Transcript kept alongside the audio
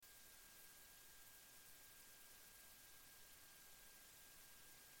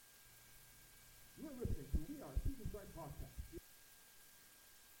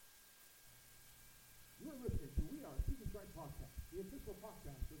official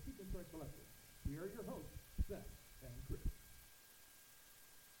podcast of Keep in Track Collective. Here are your hosts, Seth and Chris.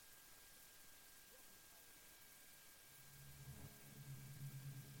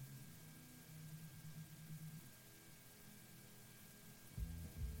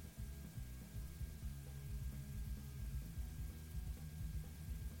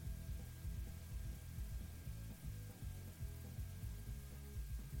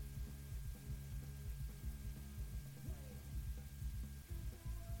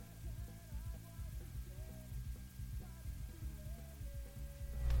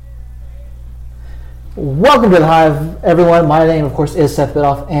 Welcome to the Hive, everyone. My name, of course, is Seth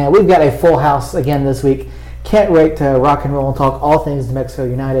Bidoff, and we've got a full house again this week. Can't wait to rock and roll and talk all things New Mexico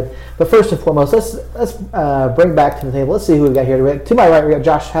United. But first and foremost, let's bring back to the table. Let's see who we've got here. To my right, we got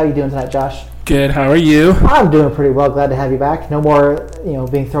Josh. How are you doing tonight, Josh? Good. How are you? I'm doing pretty well. Glad to have you back. No more,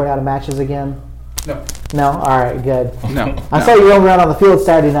 being thrown out of matches again. No. No. All right. Good. No. I saw you roaming around on the field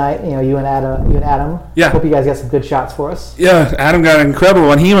Saturday night. You and Adam. Yeah. Hope you guys got some good shots for us. Yeah. Adam got an incredible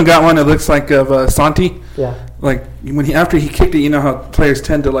one. He even got one that looks like of Santi. Yeah. Like after he kicked it, you know how players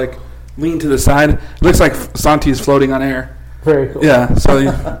tend to lean to the side. It looks like Santi is floating on air. Very cool. Yeah. So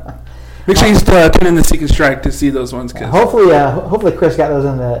make sure you tune in the Seek and Strike to see those ones. Hopefully Chris got those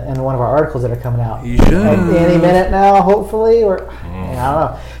in one of our articles that are coming out. You should. Any minute now, hopefully, or I don't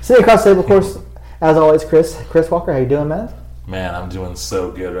know. Sitting across the table, of course, as always, Chris Walker. How you doing, man? Man, I'm doing so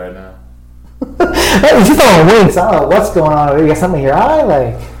good right now. Hey, just on winks. I don't know what's going on. You got something in your eye,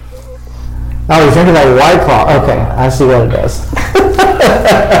 Oh, he's drinking that White Claw. Okay, I see what it is.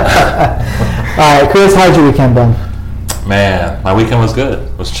 All right, Chris, how's your weekend been? Man, my weekend was good.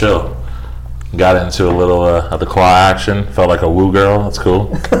 It was chill. Got into a little of the claw action. Felt like a woo girl. That's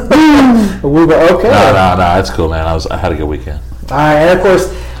cool. A woo girl, okay. No, it's cool, man. I had a good weekend. All right, and of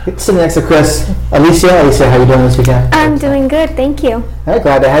course, sitting next to Chris, Alicia, how you doing this weekend? I'm doing good, thank you. All right,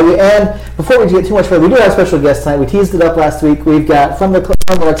 glad to have you. And before we get too much further, we do have a special guest tonight. We teased it up last week. We've got from the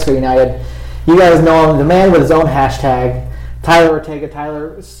Mexico United. You guys know him, the man with his own hashtag, Tyler Ortega.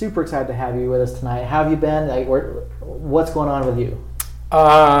 Tyler, super excited to have you with us tonight. How have you been? What's going on with you?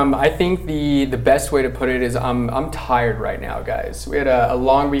 I think the best way to put it is I'm tired right now, guys. We had a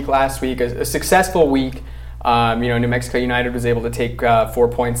long week last week, a successful week. New Mexico United was able to take 4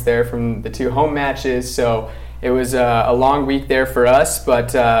 points there from the 2 home matches, so it was a long week there for us,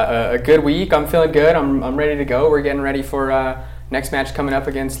 but a good week. I'm feeling good. I'm ready to go. We're getting ready for next match coming up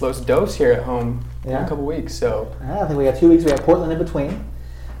against Los Dos here at home in a couple weeks. So I think we got 2 weeks. We have Portland in between,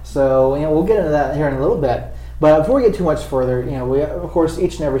 so we'll get into that here in a little bit. But before we get too much further, we of course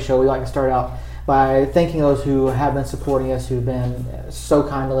each and every show we like to start out by thanking those who have been supporting us, who've been so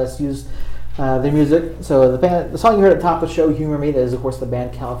kind to us. Use their music. So the song you heard at the top of the show, "Humor Me," that is of course the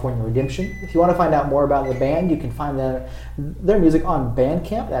band California Redemption. If you want to find out more about the band, you can find their music on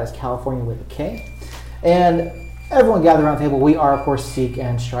Bandcamp. That is California with a K. And everyone gathered around the table. We are of course Seek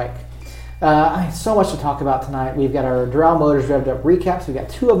and Strike. So much to talk about tonight. We've got our Doral Motors revved up recaps. We've got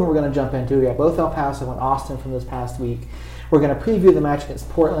 2 of them we're going to jump into. We got both El Paso and Austin from this past week. We're going to preview the match against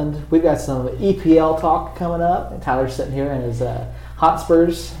Portland. We've got some EPL talk coming up. And Tyler's sitting here in his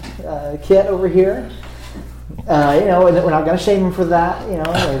Hotspurs kit over here. We're not going to shame him for that.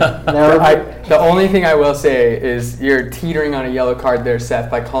 The only thing I will say is you're teetering on a yellow card there,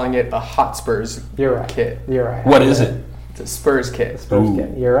 Seth, by calling it a Hotspurs kit. You're right. What is it? It's a Spurs kit.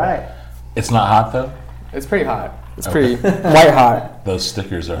 Kit. You're right. It's not hot, though? It's pretty hot. It's pretty white hot. Those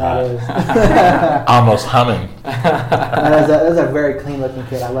stickers are hot. Almost humming. That is a very clean-looking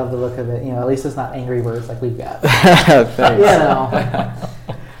kit. I love the look of it. At least it's not Angry Birds like we've got. Thanks.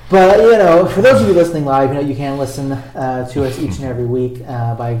 But, for those of you listening live, you can listen to us each and every week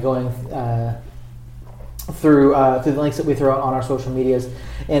by going through the links that we throw out on our social medias.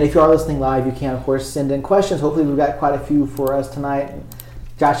 And if you are listening live, you can, of course, send in questions. Hopefully we've got quite a few for us tonight.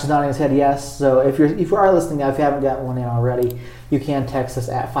 Josh is nodding his head yes. So if you are listening now, if you haven't gotten one in already, you can text us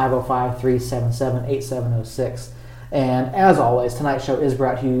at 505-377-8706. And as always, tonight's show is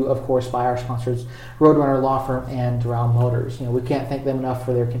brought to you, of course, by our sponsors, Roadrunner Law Firm and Doral Motors. We can't thank them enough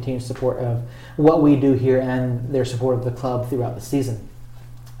for their continued support of what we do here and their support of the club throughout the season.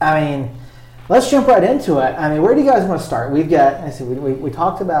 Let's jump right into it. Where do you guys want to start? We've got, we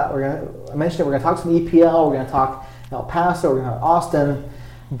talked about, I mentioned it, we're going to talk some EPL, we're going to talk El Paso, we're going to talk Austin,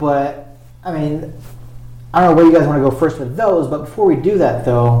 but, I don't know where you guys want to go first with those, but before we do that,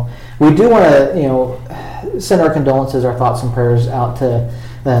 though, we do want to, send our condolences, our thoughts and prayers out to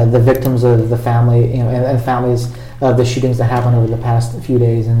the victims of the family, and families of the shootings that happened over the past few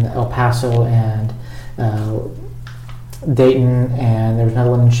days in El Paso and Dayton, and there was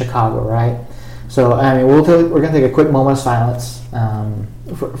another one in Chicago, right? So I mean, we're going to take a quick moment of silence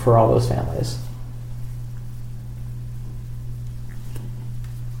for all those families.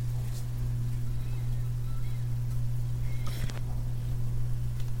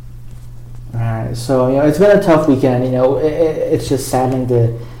 All right, so it's been a tough weekend. It's just saddening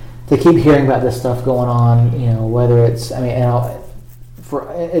to keep hearing about this stuff going on. Whether it's while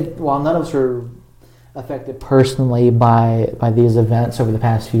none of us are affected personally by these events over the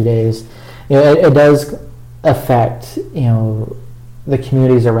past few days, it does affect the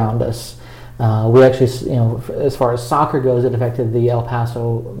communities around us. We actually, as far as soccer goes, it affected the El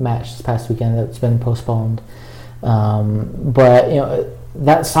Paso match this past weekend that's been postponed. But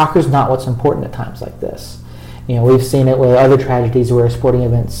that soccer's not what's important at times like this. We've seen it with other tragedies where sporting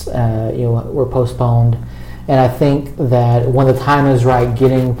events, were postponed, and I think that when the time is right,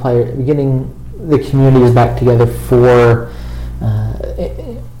 getting the communities back together for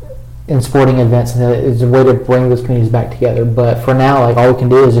in sporting events is a way to bring those communities back together. But for now, all we can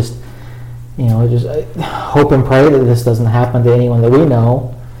do is just hope and pray that this doesn't happen to anyone that we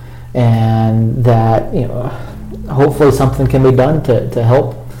know, and that hopefully something can be done to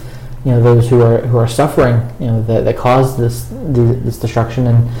help those who are suffering that caused this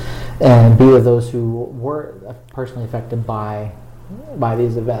destruction, and be with those who were personally affected by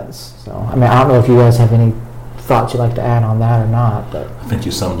these events. So I don't know if you guys have any thoughts you'd like to add on that or not, but I think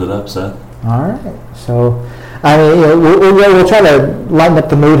you summed it up, Seth. All right. So we'll try to lighten up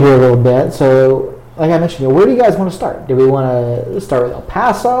the mood here a little bit. So like I mentioned, where do you guys want to start? Do we want to start with El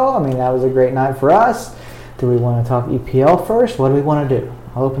Paso? That was a great night for us. Do we want to talk EPL first? What do we want to do?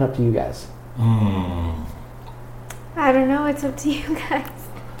 I'll open up to you guys. I don't know. It's up to you guys.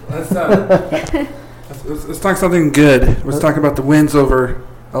 Let's talk something good. Let's talk about the wins over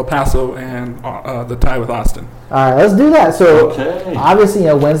El Paso and the tie with Austin. All right, let's do that. So Okay. obviously,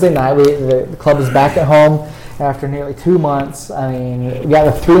 Wednesday night, the club is back at home after nearly 2 months. We got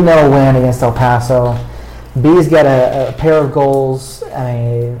a 3-0 win against El Paso. B's got a pair of goals.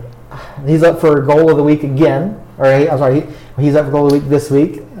 He's up for goal of the week again. He's up for goal of the week this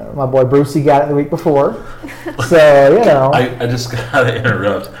week. My boy Brucey got it the week before. So, I just gotta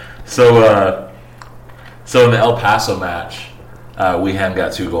interrupt. So in the El Paso match, Weehan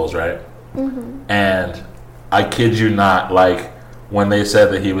got 2 goals, right? Mm-hmm. And I kid you not, when they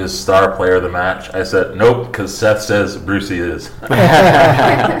said that he was star player of the match, I said nope, because Seth says Brucey is. No,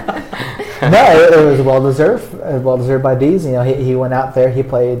 it was well deserved by Dees. He went out there, he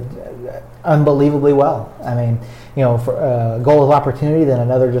played unbelievably well. For a goal of opportunity, then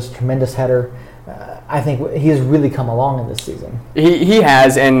another just tremendous header. I think he's really come along in this season. He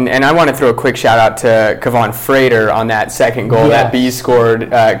has, and I want to throw a quick shout out to Kevon Frater on that second goal that B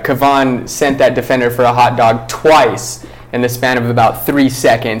scored. Kevon sent that defender for a hot dog twice in the span of about 3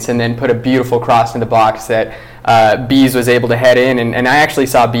 seconds, and then put a beautiful cross in the box that Bees was able to head in. And I actually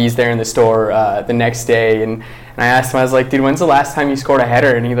saw Bees there in the store the next day, and I asked him, I was like, dude, when's the last time you scored a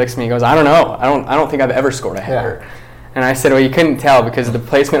header? And he looks at me and goes, I don't know. I don't think I've ever scored a header. Yeah. And I said, well, you couldn't tell because the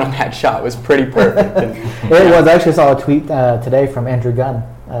placement on that shot was pretty perfect. It was. I actually saw a tweet today from Andrew Gunn.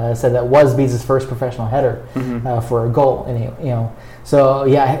 Said that was Bees' first professional header for a goal. And so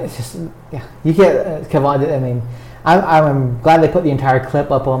it's just you can't. Kevon. I'm glad they put the entire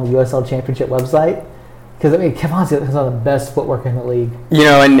clip up on the USL Championship website. Because Kevon's one of the best footwork in the league.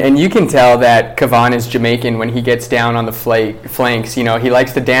 And you can tell that Kevon is Jamaican when he gets down on the flanks. He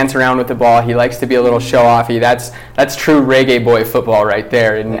likes to dance around with the ball. He likes to be a little show-offy. That's true reggae boy football right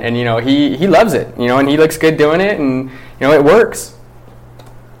there. And he loves it. And he looks good doing it. And it works.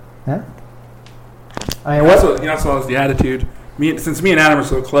 Yeah. What? He also has the attitude. Since me and Adam are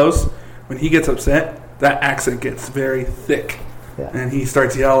so close, when he gets upset, that accent gets very thick, and he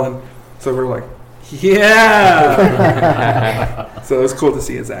starts yelling. So we're like. Yeah. So it's cool to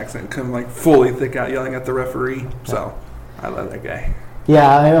see his accent come fully thick out, yelling at the referee. So I love that guy.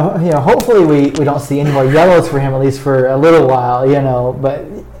 Yeah, hopefully we don't see any more yellows for him, at least for a little while. But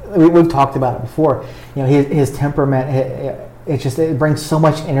we've talked about it before. His temperament. It brings so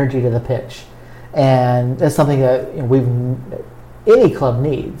much energy to the pitch, and that's something that any club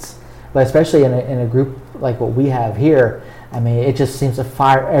needs, but especially in a group like what we have here. It just seems to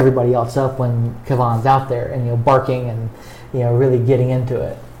fire everybody else up when Kevon's out there and barking and really getting into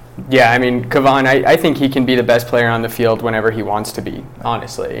it. Yeah, Kevon, I think he can be the best player on the field whenever he wants to be,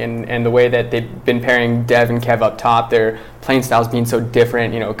 honestly. And the way that they've been pairing Dev and Kev up top, their playing styles being so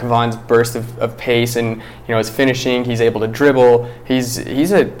different. Kevon's burst of pace and his finishing. He's able to dribble.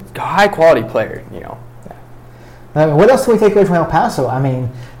 He's a high quality player. What else can we take away from El Paso?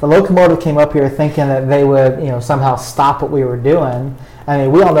 The Locomotive came up here thinking that they would, somehow stop what we were doing, I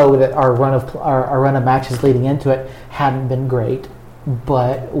mean, we all know that our run of matches leading into it hadn't been great,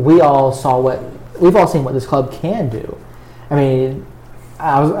 but we've all seen what this club can do. I mean,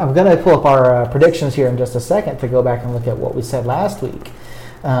 I'm going to pull up our predictions here in just a second to go back and look at what we said last week.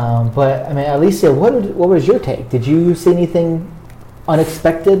 But I mean, Alicia, what was your take? Did you see anything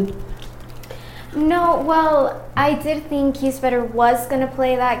unexpected? No, well, I did think Keith Vedder was going to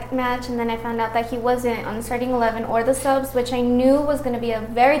play that match, and then I found out that he wasn't on the starting 11 or the subs, which I knew was going to be a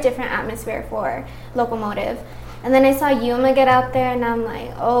very different atmosphere for Locomotive. And then I saw Yuma get out there, and I'm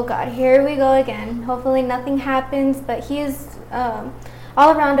like, oh God, here we go again. Hopefully nothing happens, but he is all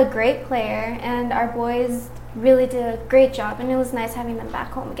around a great player, and our boys really did a great job, and it was nice having them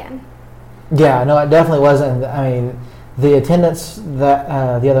back home again. Yeah, no, it definitely wasn't. I mean, the attendance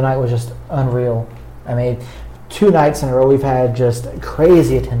that the other night was just unreal. I mean, 2 nights in a row we've had just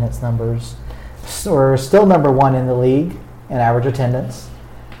crazy attendance numbers. So we're still number 1 in the league in average attendance.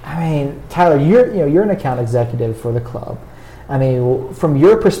 I mean, Tyler, you're an account executive for the club. I mean, from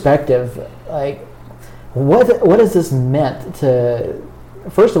your perspective, like, what has this meant to?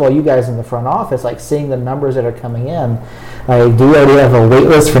 First of all, you guys in the front office, like seeing the numbers that are coming in, like, do you already have a wait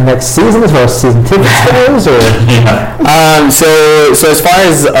list for next season as far as season tickets goes, or? Yeah. So as far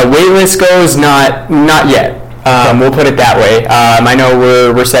as a wait list goes, not yet. We'll put it that way. I know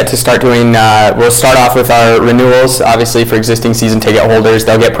we're set to start doing. We'll start off with our renewals, obviously for existing season ticket holders.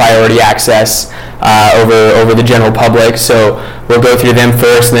 They'll get priority access over the general public. So we'll go through them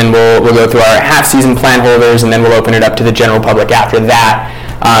first, and then we'll go through our half-season plan holders, and then we'll open it up to the general public after that.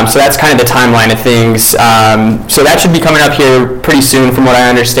 So that's kind of the timeline of things. So that should be coming up here pretty soon, from what I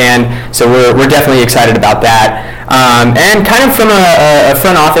understand. So we're definitely excited about that. And kind of from a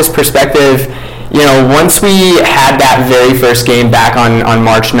front office perspective, you know, once we had that very first game back on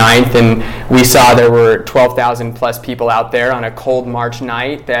March 9th, and we saw there were 12,000 plus people out there on a cold March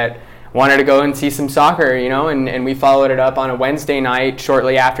night that wanted to go and see some soccer, you know, and we followed it up on a Wednesday night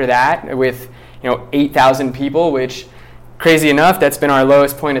shortly after that with, 8,000 people, which, crazy enough, that's been our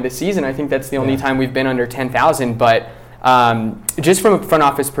lowest point of the season. I think that's the only time we've been under 10,000, but just from a front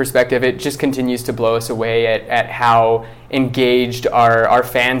office perspective, it just continues to blow us away at how engaged our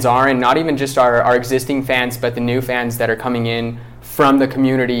fans are, and not even just our existing fans, but the new fans that are coming in from the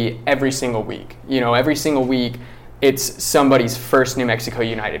community every single week. Every single week, it's somebody's first New Mexico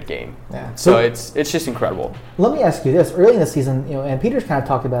United game. Yeah. So it's just incredible. Let me ask you this. Early in the season, and Peter's kind of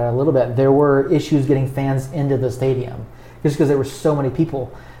talked about it a little bit, there were issues getting fans into the stadium just because there were so many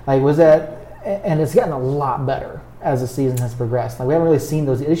people. Like, was that, and it's gotten a lot better as the season has progressed. Like, we haven't really seen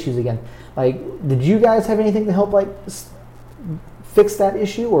those issues again. Like, did you guys have anything to help, like, fix that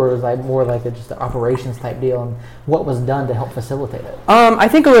issue, or is it more like just an operations type deal, and what was done to help facilitate it? I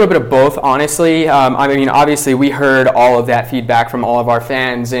think a little bit of both, honestly. Obviously we heard all of that feedback from all of our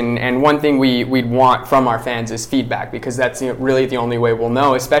fans, and one thing we'd want from our fans is feedback, because that's really the only way we'll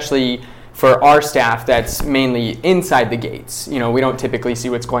know, especially for our staff that's mainly inside the gates. We don't typically see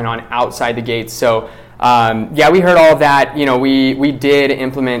what's going on outside the gates. So we heard all of that. We did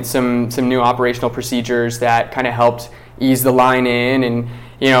implement some new operational procedures that kind of helped ease the line in, and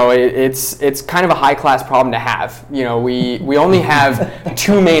it's kind of a high class problem to have. We only have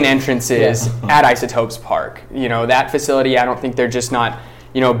 2 main entrances at Isotopes Park. That facility, I don't think they're just not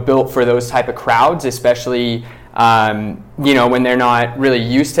built for those type of crowds, especially when they're not really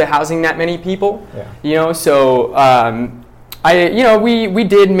used to housing that many people. So we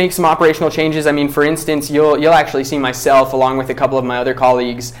did make some operational changes. For instance, you'll actually see myself along with a couple of my other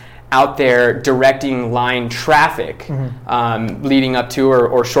colleagues out there directing line traffic leading up to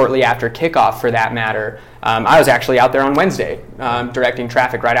or shortly after kickoff, for that matter. I was actually out there on Wednesday directing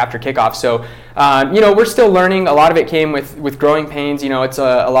traffic right after kickoff. So, we're still learning. A lot of it came with growing pains. It's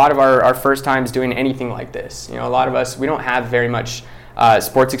a lot of our first times doing anything like this. A lot of us, we don't have very much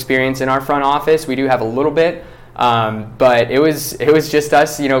sports experience in our front office. We do have a little bit. But it was just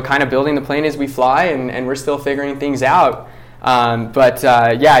us, kind of building the plane as we fly, and we're still figuring things out.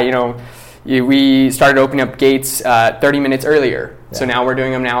 We started opening up gates 30 minutes earlier. Yeah. So now we're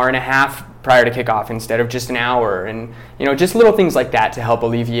doing them an hour and a half prior to kickoff instead of just an hour, and just little things like that to help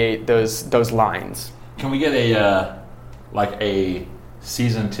alleviate those lines. Can we get a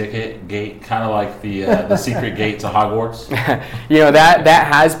season ticket gate, kind of like the secret gate to Hogwarts?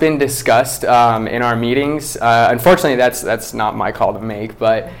 That has been discussed in our meetings. Unfortunately, that's not my call to make,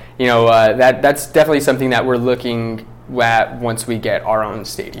 but that's definitely something that we're looking at once we get our own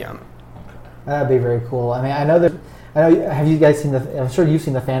stadium. That'd be very cool. Have you guys seen I'm sure you've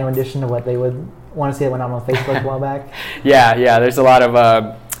seen the fan rendition of what they would want to see that went on Facebook a while back. Yeah. There's a lot of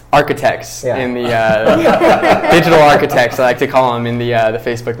architects Yeah. in the digital architects, I like to call them, in the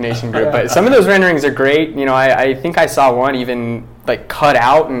Facebook Nation group. But some of those renderings are great. You know, I think I saw one even like cut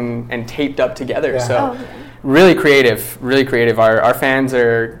out and taped up together. Yeah. So really creative, really creative. Our fans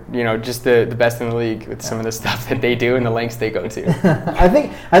are, you know, just the best in the league with some of the stuff that they do and the lengths they go to. I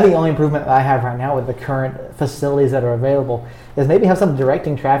think the only improvement that I have right now with the current facilities that are available is maybe have some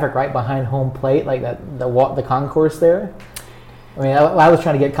directing traffic right behind home plate, like the concourse there. I mean, I was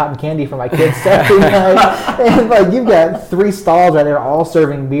trying to get cotton candy for my kids Saturday night, and like you've got 3 stalls right there, all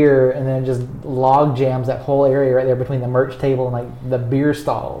serving beer, and then just log jams that whole area right there between the merch table and like the beer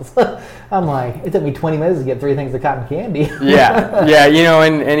stalls. I'm like, it took me 20 minutes to get 3 things of cotton candy. Yeah, you know,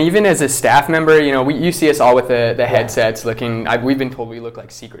 and even as a staff member, you know, you see us all with the headsets looking. We've been told we look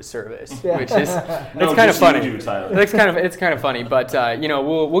like Secret Service, which is it's kind of funny. It's kind of funny, but you know,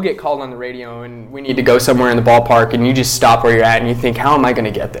 we'll get called on the radio and we need to go somewhere in the ballpark, and you just stop where you're at and you think, how am I going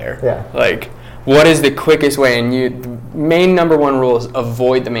to get there? Yeah. Like, what is the quickest way? And the main number one rule is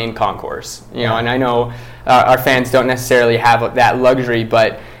avoid the main concourse. You know, and I know our fans don't necessarily have that luxury,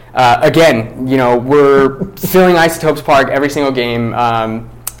 but again, you know, we're filling Isotopes Park every single game.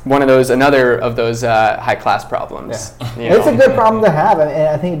 Another of those high class problems. Yeah. You know? It's a good problem to have, and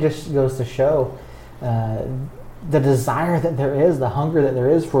I think it just goes to show the desire that there is, the hunger that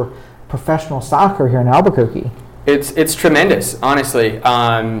there is for professional soccer here in Albuquerque. It's tremendous, honestly.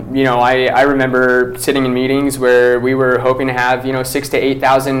 You know, I remember sitting in meetings where we were hoping to have, you know, 6,000 to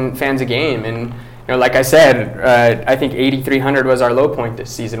 8,000 fans a game, and you know, like I said, I think 8,300 was our low point this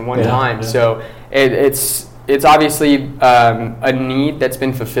season one time. Yeah. So it's obviously a need that's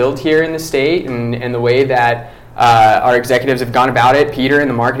been fulfilled here in the state, and the way that our executives have gone about it. Peter and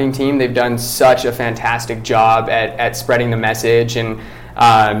the marketing team, they've done such a fantastic job at spreading the message and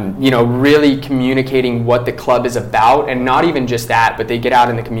you know, really communicating what the club is about, and not even just that, but they get out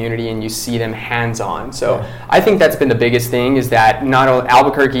in the community and you see them hands-on. So I think that's been the biggest thing, is that not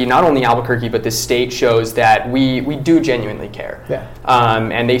only Albuquerque, but the state shows that we do genuinely care. Yeah.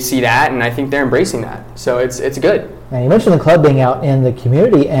 And they see that, and I think they're embracing that. So it's good. Now, you mentioned the club being out in the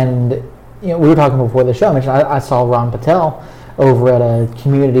community, and you know, we were talking before the show. I mentioned I saw Ron Patel over at a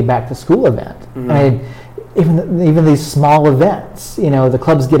community back-to-school event. Mm-hmm. I mean, even these small events, you know, the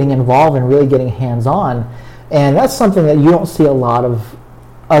club's getting involved and really getting hands-on, and that's something that you don't see a lot of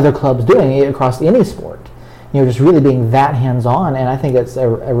other clubs doing across any sport. You know, just really being that hands-on, and I think it's a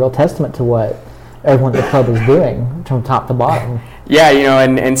real testament to what everyone at the club is doing from top to bottom. Yeah, you know,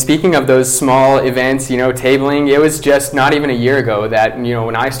 and speaking of those small events, you know, tabling, it was just not even a year ago that, you know,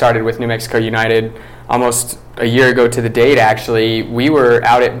 when I started with New Mexico United, almost a year ago to the date actually, we were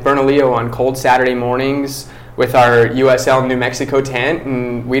out at Bernalillo on cold Saturday mornings with our USL New Mexico tent,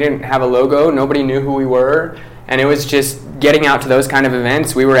 and we didn't have a logo, nobody knew who we were, and it was just getting out to those kind of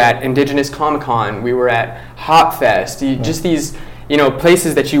events. We were at Indigenous Comic-Con, we were at Hop Fest, just these, you know,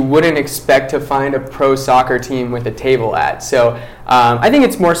 places that you wouldn't expect to find a pro soccer team with a table at. So I think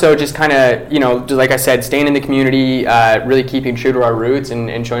it's more so just kind of, you know, just like I said, staying in the community, really keeping true to our roots,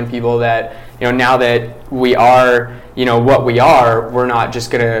 and showing people that, you know, now that we are, you know, what we are, we're not just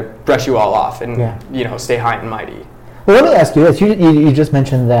going to brush you all off and, you know, stay high and mighty. Well, let me ask you this. You just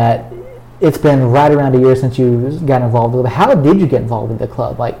mentioned that it's been right around a year since you got involved with it. How did you get involved with the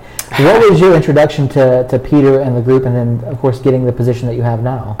club? Like, what was your introduction to Peter and the group, and then, of course, getting the position that you have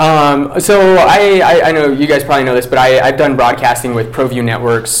now? So I know you guys probably know this, but I've done broadcasting with ProView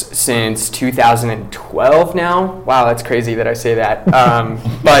Networks since 2012 now. Wow, that's crazy that I say that.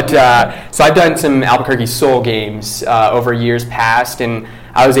 So I've done some Albuquerque Soul games over years past, and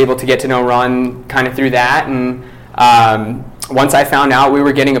I was able to get to know Ron kind of through that, and once I found out we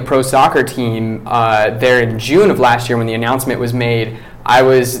were getting a pro soccer team there in June of last year when the announcement was made, I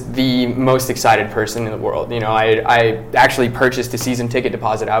was the most excited person in the world. You know, I actually purchased a season ticket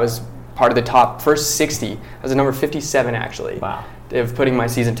deposit. I was part of the top first 60. I was at number 57 actually. Wow. Of putting my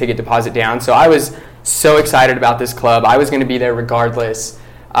season ticket deposit down. So I was so excited about this club. I was going to be there regardless.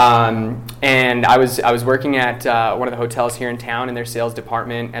 And I was working at one of the hotels here in town in their sales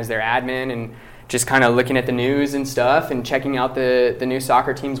department as their admin, and just kind of looking at the news and stuff and checking out the new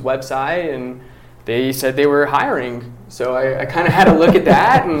soccer team's website, and they said they were hiring. So I kind of had to look at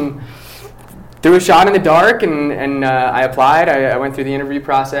that and threw a shot in the dark, and I applied. I went through the interview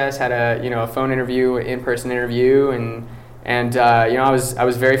process, had a phone interview, in-person interview, and you know, I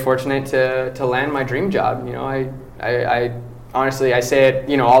was very fortunate to land my dream job. You know, I honestly, I say it,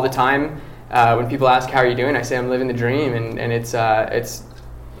 you know, all the time when people ask how are you doing, I say I'm living the dream, and it's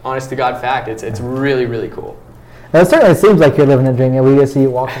honest to God fact. It's really, really cool. Now, it certainly seems like you're living a dream. You know, we just see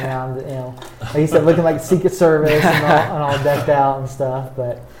you walking around, you know, like you said, looking like Secret Service and all decked out and stuff.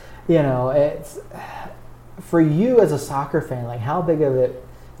 But it's for you as a soccer fan, like how big of it.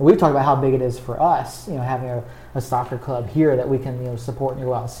 We've talked about how big it is for us, having a soccer club here that we can, support and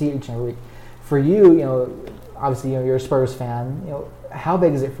go out and see each and every week. For you, obviously, you're a Spurs fan. How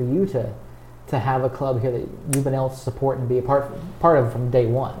big is it for you to have a club here that you've been able to support and be a part of from day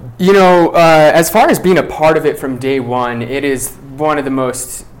one? As far as being a part of it from day one, it is one of the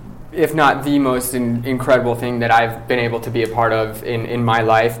most, if not the most incredible thing that I've been able to be a part of in my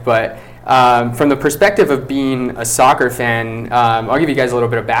life. But from the perspective of being a soccer fan, I'll give you guys a little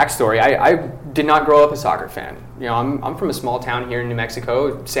bit of backstory. I did not grow up a soccer fan. I'm from a small town here in New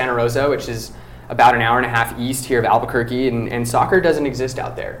Mexico, Santa Rosa, which is about an hour and a half east here of Albuquerque, and soccer doesn't exist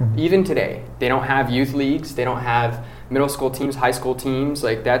out there. Mm-hmm. Even today, they don't have youth leagues, they don't have middle school teams, high school teams.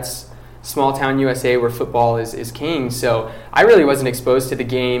 Like, that's small town USA where football is king. So I really wasn't exposed to the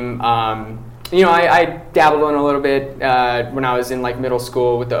game. I dabbled in a little bit when I was in like middle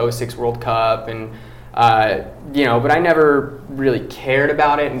school with the 06 World Cup, and but I never really cared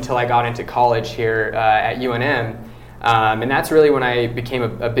about it until I got into college here at UNM. And that's really when I became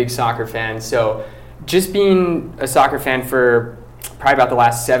a big soccer fan. So just being a soccer fan for probably about the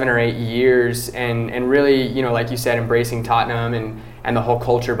last 7 or 8 years, and really, like you said, embracing Tottenham and the whole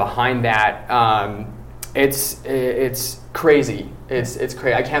culture behind that, it's crazy. It's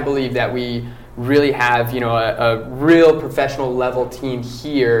crazy. I can't believe that we really have a real professional level team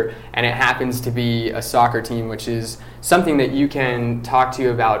here, and it happens to be a soccer team, which is something that you can talk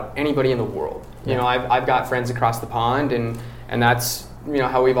to about anybody in the world. I've got friends across the pond, and that's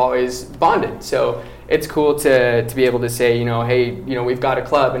how we've always bonded. So it's cool to be able to say, hey, we've got a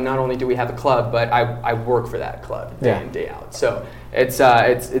club, and not only do we have a club, but I work for that club day in, day out. So it's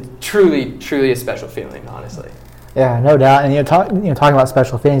truly a special feeling, honestly. Yeah, no doubt. And talking about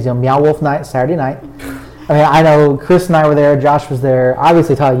special feelings, Meow Wolf Night, Saturday night. I mean, I know Chris and I were there, Josh was there,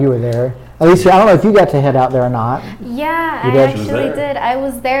 obviously Todd, you were there. Alicia, I don't know if you got to head out there or not. Yeah, I actually did. I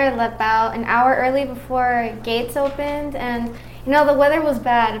was there about an hour early before gates opened, and the weather was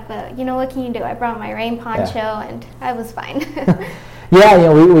bad, but what can you do? I brought my rain poncho, and I was fine.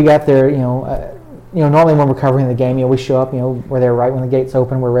 Yeah, we got there. Normally when we're covering the game, we show up. We're there right when the gates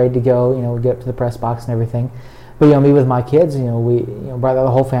open. We're ready to go. We get up to the press box and everything. But me with my kids, we brought the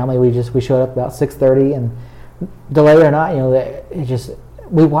whole family. We showed up about 6:30, and delay or not, it just.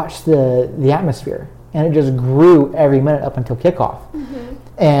 We watched the atmosphere, and it just grew every minute up until kickoff. Mm-hmm.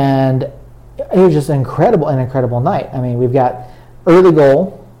 And it was just an incredible night. I mean, we've got early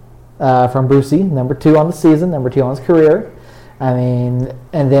goal from Brucey, number 2 on the season, number 2 on his career. I mean,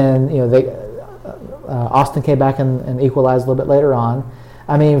 and then Austin came back and equalized a little bit later on.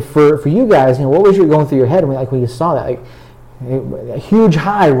 I mean, for you guys, what was going through your head when you saw that? A huge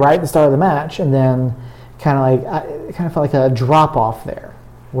high right at the start of the match, and then kind of felt like a drop off there.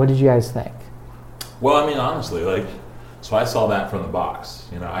 What did you guys think? Well, I mean, honestly, so I saw that from the box.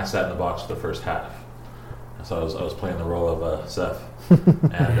 I sat in the box for the first half. So I was playing the role of Seth.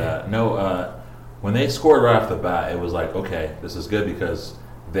 And when they scored right off the bat, it was like, okay, this is good, because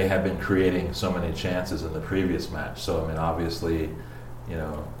they had been creating so many chances in the previous match. So, I mean, obviously,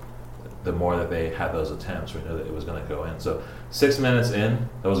 the more that they had those attempts, we knew that it was going to go in. So 6 minutes in,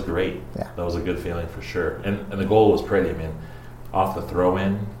 that was great. Yeah. That was a good feeling for sure. And the goal was pretty. I mean, off the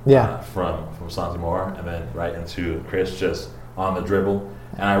throw-in from Santimore, and then right into Chris just on the dribble.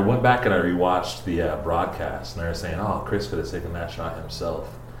 And I went back and I rewatched the broadcast, and they were saying, Chris could have taken that shot himself,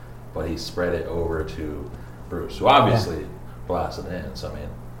 but he spread it over to Bruce, who obviously blasted in. So, I mean...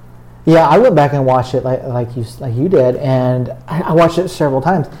 Yeah, I went back and watched it like you did, and I watched it several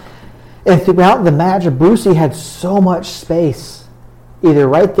times. And throughout the match, Brucey had so much space, either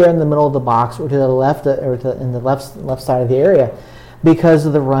right there in the middle of the box or to the left, or in the left side of the area, because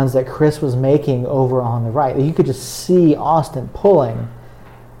of the runs that Chris was making over on the right. You could just see Austin pulling,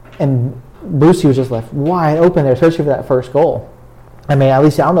 and Brucey was just left wide open there, especially for that first goal. I mean, at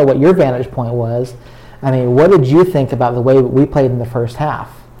least I don't know what your vantage point was. I mean, what did you think about the way we played in the first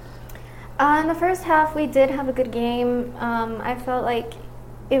half? In the first half, we did have a good game. I felt like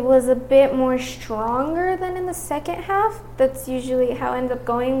it was a bit more stronger than in the second half. That's usually how it ends up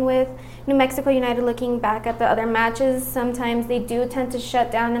going with New Mexico United. Looking back at the other matches, sometimes they do tend to shut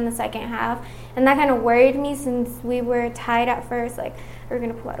down in the second half, and that kind of worried me since we were tied at first. Like, are we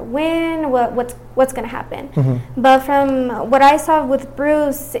going to pull out a win? What's going to happen? Mm-hmm. But from what I saw with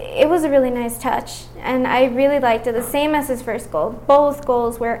Bruce, it was a really nice touch, and I really liked it. The same as his first goal. Both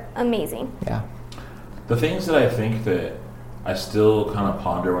goals were amazing. Yeah. The things that I think that I still kind of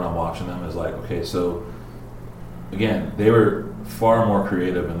ponder when I'm watching them is like, okay, so again, they were far more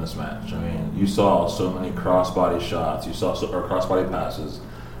creative in this match. I mean, you saw so many crossbody shots, you saw crossbody passes.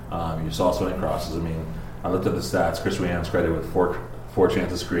 You saw so many crosses. I mean, I looked at the stats. Chris Wehan's credited with four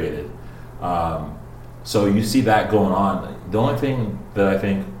chances created. So you see that going on. The only thing that I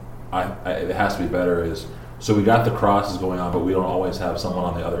think it has to be better is, so we got the crosses going on, but we don't always have someone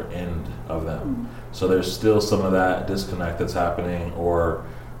on the other end of them. So there's still some of that disconnect that's happening, or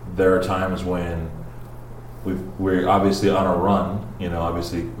there are times when we're obviously on a run,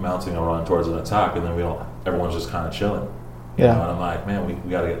 obviously mounting a run towards an attack, and then everyone's just kind of chilling. And I'm like, man, we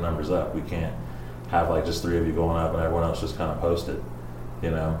got to get numbers up. We can't have like just 3 of you going up and everyone else just kind of posted,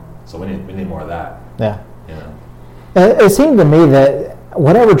 So we need more of that. Yeah. It seemed to me that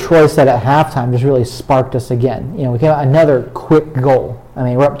whatever Troy said at halftime just really sparked us again. We got another quick goal. I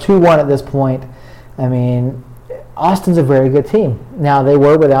mean, we're up 2-1 at this point. I mean, Austin's a very good team. Now, they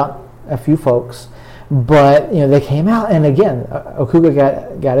were without a few folks, but, they came out, and again,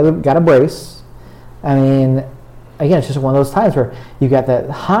 Okuga got a brace. I mean, again, it's just one of those times where you got that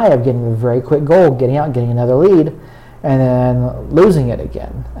high of getting a very quick goal, getting out, getting another lead, and then losing it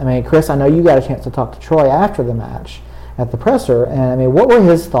again. I mean, Chris, I know you got a chance to talk to Troy after the match at the presser, and I mean, what were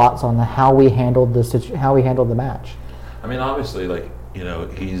his thoughts on how we handled the match? I mean, obviously,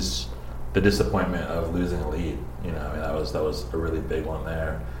 he's the disappointment of losing a lead. I mean, that was a really big one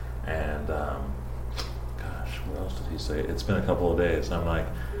there. And gosh, what else did he say? It's been a couple of days. I'm like,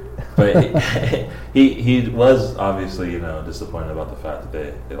 but he was obviously disappointed about the fact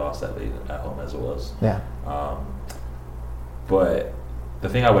that they lost that lead at home as it was. Yeah. But the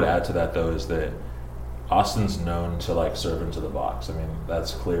thing I would add to that though is that Austin's known to serve into the box. I mean,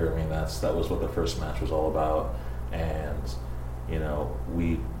 that's clear. I mean, that was what the first match was all about, and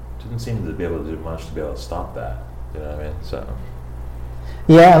we didn't seem to be able to do much to be able to stop that. You know what I mean? So.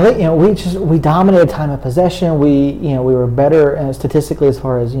 Yeah, we dominated time of possession. We were better statistically as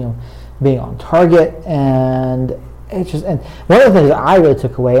far as being on target, and and one of the things that I really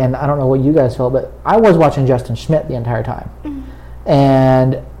took away, and I don't know what you guys felt, but I was watching Justin Schmidt the entire time,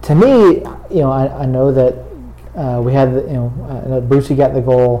 and to me, I know that we had I know Brucey got the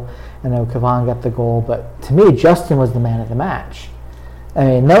goal, I know Kavan got the goal, but to me, Justin was the man of the match. I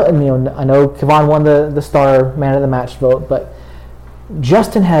mean, I know Kavan won the star man of the match vote, but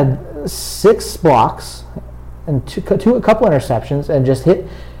Justin had 6 blocks and a couple interceptions, and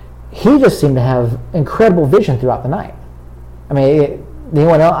he just seemed to have incredible vision throughout the night. I mean,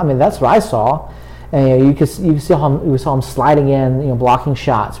 anyone else? I mean, that's what I saw. And we saw him sliding in, blocking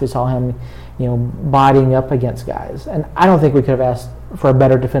shots. We saw him, bodying up against guys. And I don't think we could have asked for a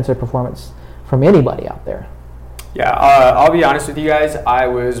better defensive performance from anybody out there. Yeah, I'll be honest with you guys. I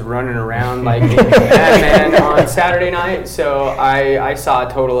was running around like a madman on Saturday night, so I saw a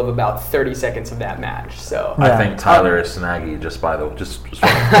total of about 30 seconds of that match. So I think Tyler is snaggy. Just throw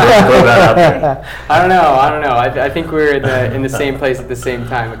that out there. I don't know. I think we're in the same place at the same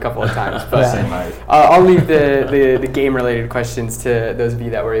time a couple of times. But same height. I'll leave the game related questions to those of you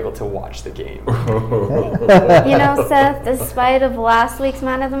that were able to watch the game. Seth, despite of last week's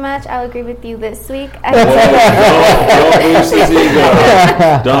man of the match, I'll agree with you this week. Don't boost his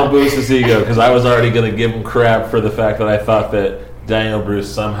ego. Don't boost his ego, because I was already going to give him crap for the fact that I thought that Daniel Bruce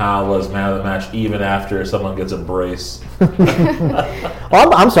somehow was man of the match even after someone gets a brace.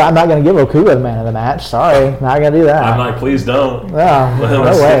 Well, I'm sorry. I'm not going to give Okuda the man of the match. Sorry. Not going to do that. I'm like, please don't.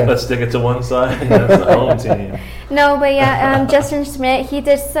 No way. Let's stick it to one side. That's the home team. No, but yeah, Justin Schmidt, he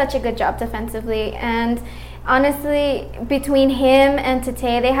did such a good job defensively, and honestly, between him and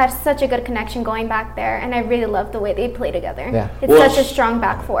Tate, they had such a good connection going back there, and I really love the way they play together. Yeah. It's such a strong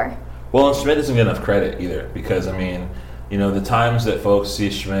back four. Well, and Schmidt doesn't get enough credit either, because, I mean, the times that folks see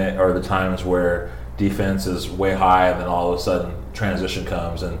Schmidt are the times where defense is way high, and then all of a sudden transition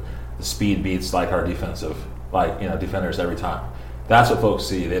comes, and the speed beats our defensive, defenders every time. That's what folks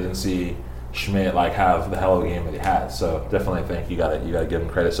see. They didn't see Schmidt have the hell of a game that he had. So definitely think you got to give him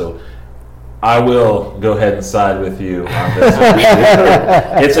credit. So I will go ahead and side with you on this.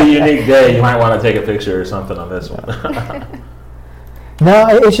 It's a unique day. You might want to take a picture or something on this one. No,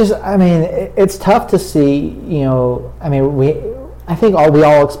 it's just, I mean, it's tough to see, I think we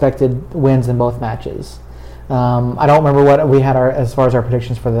all expected wins in both matches. I don't remember what we had as far as our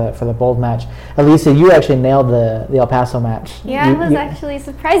predictions for the Bold match. Elisa, you actually nailed the El Paso match. Yeah, I was actually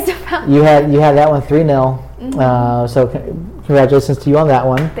surprised about you had that one 3-0. Mm-hmm. So congratulations to you on that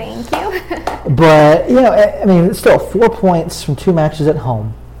one. Thank you. But I mean, still 4 points from 2 matches at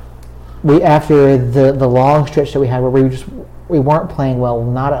home. After the long stretch that we had where we weren't playing well,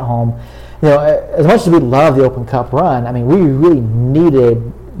 not at home. As much as we love the Open Cup run, I mean, we really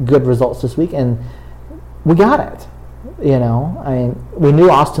needed good results this week, and we got it. I mean, we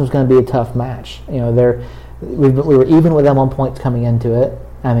knew Austin was going to be a tough match. We were even with them on points coming into it,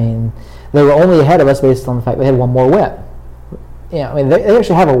 I mean, they were only ahead of us based on the fact they had one more win. Yeah, I mean, they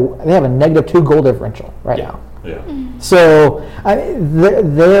actually have a negative 2 goal differential right now. Yeah. So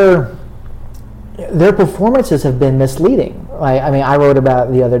their performances have been misleading. I wrote about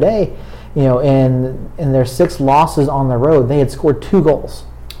it the other day. In their 6 losses on the road, they had scored 2 goals.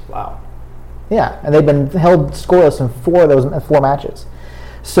 Wow. Yeah, and they've been held scoreless in 4 of those 4 matches.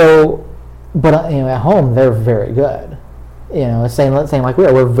 So, but at home they're very good. Same like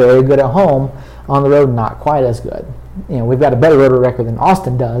we're very good at home. On the road, not quite as good. We've got a better road record than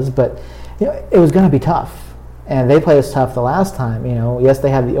Austin does, but it was going to be tough. And they played us tough the last time. Yes, they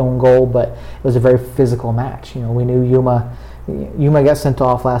had the own goal, but it was a very physical match. We knew Yuma got sent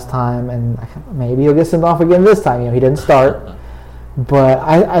off last time, and maybe he'll get sent off again this time. He didn't start, but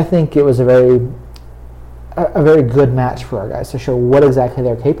I think it was a very good match for our guys to show what exactly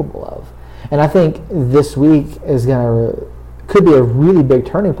they're capable of. And I think this week could be a really big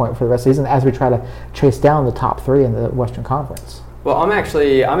turning point for the rest of the season as we try to chase down the top 3 in the Western Conference. Well, I'm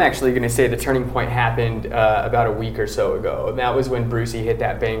actually going to say the turning point happened about a week or so ago. And that was when Brucey hit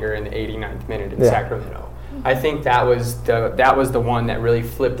that banger in the 89th minute in Sacramento. I think that was the one that really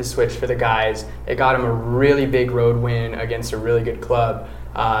flipped the switch for the guys. It got them a really big road win against a really good club.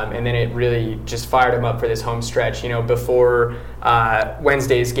 And then it really just fired them up for this home stretch. Before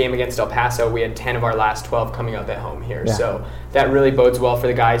Wednesday's game against El Paso, we had 10 of our last 12 coming up at home here. Yeah. So that really bodes well for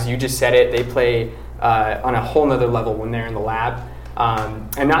the guys. You just said it. They play on a whole nother level when they're in the lab.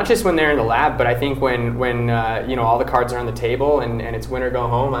 And not just when they're in the lab, but I think when all the cards are on the table and it's win or go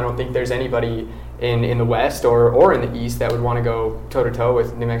home, I don't think there's anybody in the West or in the East that would want to go toe-to-toe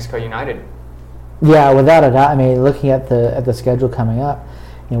with New Mexico United. Yeah, without a doubt. I mean, looking at the schedule coming up,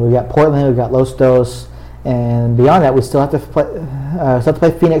 we've got Portland, we've got Los Dos, and beyond that, we still have to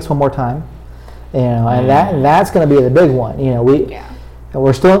play Phoenix one more time. And that's going to be the big one.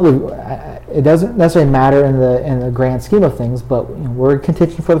 We're still. It doesn't necessarily matter in the grand scheme of things, but we're in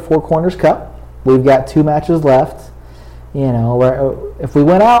contention for the Four Corners Cup. We've got 2 matches left. Where if we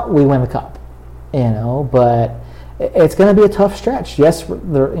win out, we win the cup. But it's going to be a tough stretch. Yes,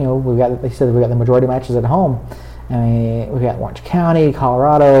 we've got. They said we got the majority of matches at home. I mean, we got Orange County,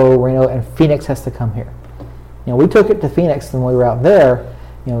 Colorado, Reno, and Phoenix has to come here. We took it to Phoenix when we were out there.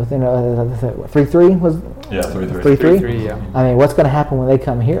 Within 3-3 was. Yeah, 3-3. 3-3. Yeah. I mean, what's going to happen when they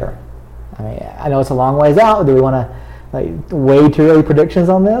come here? I mean, I know it's a long ways out. Do we want to way too early predictions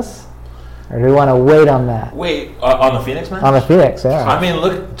on this, or do we want to wait on that? Wait, on the Phoenix match? On the Phoenix, yeah. I mean,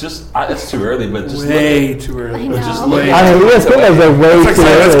 look, it's too early, but just way too early. Just look. I mean, let's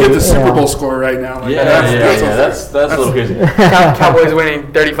get the Super Bowl score right now. That's a little crazy. Cowboys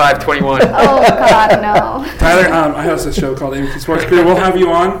winning 35-21. Oh God, no. Tyler, I host a show called ABC Sports Crew. We'll have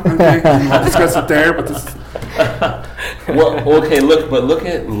you on. Okay, we'll discuss it there. But this. Well, okay, look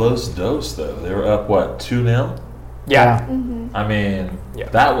at Los Dos though. They were up 2-0. Yeah. Mm-hmm. I mean,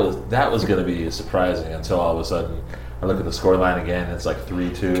 that was going to be surprising until all of a sudden I look at the scoreline again. It's like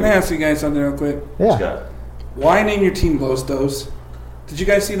 3-2. Can I ask you guys something real quick? Yeah. Why name your team Los Dos? Did you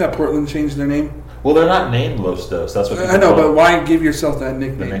guys see that Portland changed their name? Well, they're not named Los Dos. That's what I know, but why give yourself that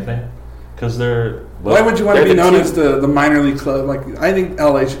nickname? The nickname? Because they're. Why would you want to be known as the minor league club? Like, I think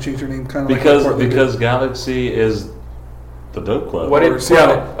LA should change their name kind of because Galaxy is the dope club. What did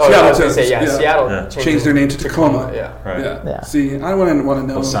Seattle? Seattle changed their name to Tacoma. Yeah, right. Yeah. See, I wouldn't want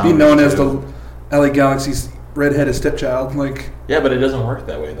to be known as the LA Galaxy's redheaded stepchild. Like, yeah, but it doesn't work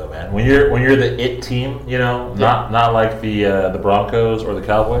that way though, man. When you're the it team, not like the Broncos or the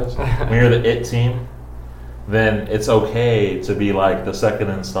Cowboys. When you're the it team, then it's okay to be like the second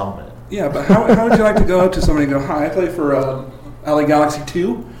installment. Yeah, but how would you like to go up to somebody and go, "Hi, I play for LA Galaxy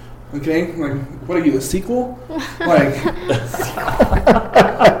 2." Okay, like, what are you, a sequel? Like,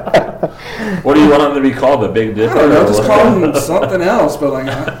 what do you want them to be called? The Big Dipper? I don't know, just call them something else. But like,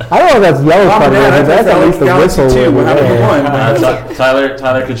 I don't know if that's yellow card, but that's at least the whistle.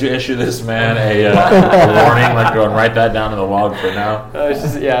 Tyler, could you issue this man a warning? Like, go and write that down in the log for now.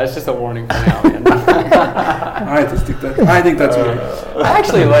 It's just a warning for now, man. I think that's weird. I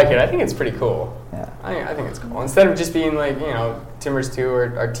actually like it. I think it's pretty cool. Yeah. I think it's cool. Instead of just being like, Timbers 2 or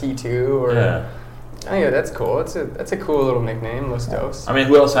T2 or I think that's cool. That's a cool little nickname, Los Dos. I mean,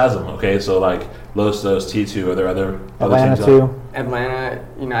 who else has them? Okay, so like Los Dos, T2. Are there other Atlanta teams? Atlanta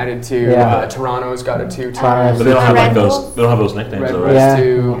United 2. Yeah. Toronto's got a 2. But they don't have like those. They don't have those nicknames, Red though, Bulls right?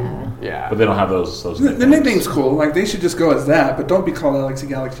 2. Yeah. But they don't have those nicknames. The nickname's cool. Like, they should just go as that, but don't be called Galaxy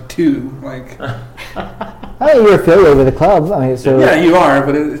 2. Like, I think you're affiliated with the club. I mean, so yeah, you are,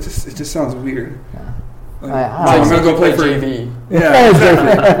 but it just sounds weird. Yeah. Like, I'm gonna go play for JV. Yeah,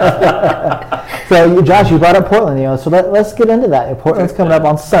 exactly. So, Josh, you brought up Portland. So let's get into that. Portland's coming up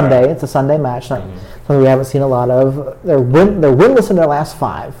on Sunday. It's a Sunday match, something we haven't seen a lot of. They're winless in their last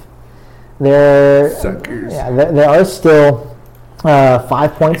 5. They're Suckers. Yeah, they are still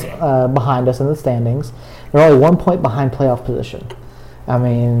 5 points behind us in the standings. They're only 1 point behind playoff position. I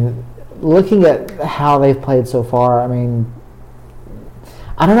mean, looking at how they've played so far, I mean,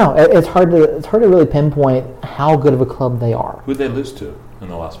 I don't know. It's hard to really pinpoint how good of a club they are. Who'd they lose to in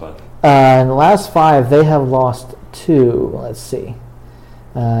the last 5? In the last 5, they have lost 2. Let's see.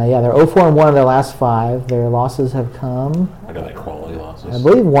 They're 0-4-1 in their last 5. Their losses have come. I got like quality losses. I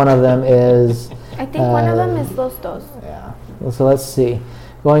believe one of them is. I think one of them is Los Dos. Yeah. So let's see.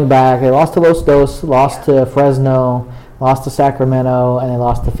 Going back, they lost to Los Dos, lost to Fresno, lost to Sacramento, and they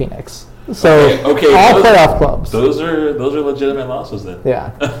lost to Phoenix. So okay, all playoff clubs. Those are legitimate losses then.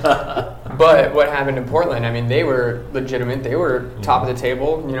 Yeah. But what happened in Portland? I mean, they were legitimate. They were top of the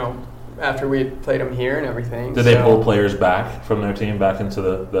table. After we had played them here and everything. Did they pull players back from their team back into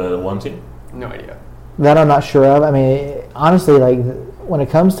the one team? No idea. That I'm not sure of. I mean, honestly, like when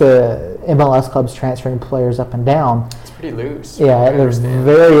it comes to MLS clubs transferring players up and down, it's pretty loose. Yeah, they're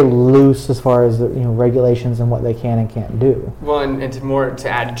very loose as far as regulations and what they can and can't do. Well, and to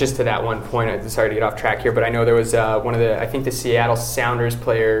add just to that one point, I'm sorry to get off track here, but I know there was I think the Seattle Sounders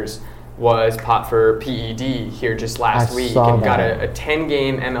players was popped for PED here just last week and got a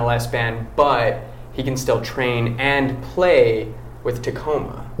 10-game MLS ban, but he can still train and play with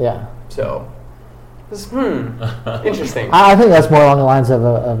Tacoma. Yeah. So, interesting. I think that's more along the lines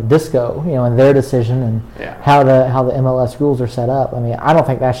of Disco, and their decision and how the MLS rules are set up. I mean, I don't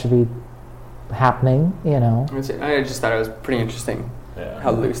think that should be happening. I just thought it was pretty interesting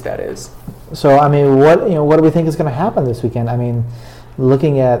how loose that is. So, I mean, what do we think is going to happen this weekend? I mean,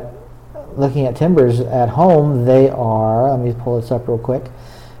 looking at Timbers at home, they are. Let me pull this up real quick.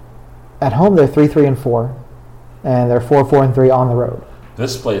 At home, they're 3-3-4, and they're 4-4-3 on the road.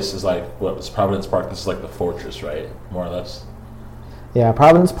 This place is like what was Providence Park. This is like the fortress, right? More or less. Yeah,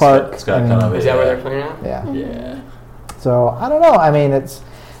 Providence Park. It's got kind of. Is that where they're playing at? Yeah. Mm-hmm. Yeah. So I don't know. I mean, it's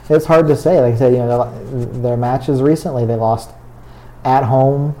hard to say. Like I said, their matches recently they lost at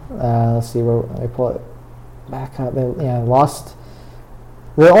home. Let's see where they pull it back up. They lost.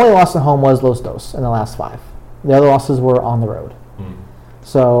 The only loss at home was Los Dos in the last 5. The other losses were on the road.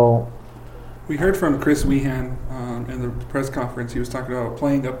 So we heard from Chris Wehan in the press conference. He was talking about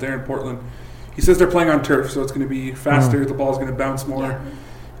playing up there in Portland. He says they're playing on turf, so it's going to be faster. The ball's going to bounce more.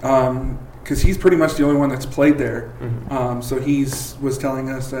 Because he's pretty much the only one that's played there. So was telling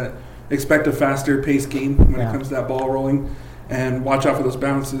us that expect a faster paced game when it comes to that ball rolling, and watch out for those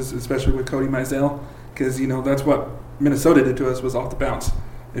bounces, especially with Cody Mizell, because that's what Minnesota did to us was off the bounce.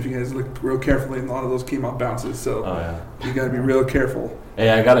 If you guys look real carefully, a lot of those came off bounces. So you got to be real careful. Hey,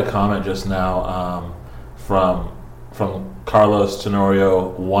 I got a comment just now from Carlos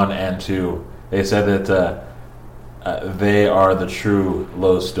Tenorio 1 and 2. They said that they are the true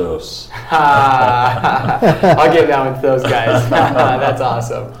Los Dos. I'll give that one to those guys. That's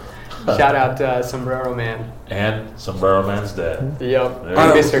awesome. Shout out Sombrero Man. And Sombrero Man's dead. Yep.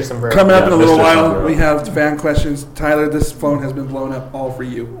 Mr. Sombrero. Coming up in a little Mr. while, Sombrero. we have fan questions. Tyler, this phone has been blown up all for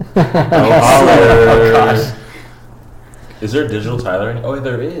you. Oh, gosh. Is there digital Tyler? Oh,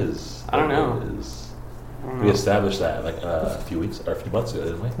 there is. I don't know. There is. We established that like a few months ago,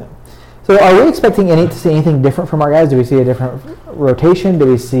 didn't we? So are we expecting to see anything different from our guys? Do we see a different rotation? Do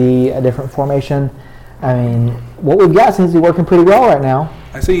we see a different formation? I mean, what we've got seems to be working pretty well right now.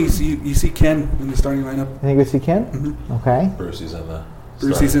 I say you see Ken in the starting lineup. I think we see Ken? Mm-hmm. Okay. Brucey's in the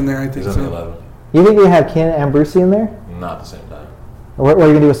Brucey's in there, I think He's so. in the 11. You think we have Ken and Brucey in there? Not at the same time. What are you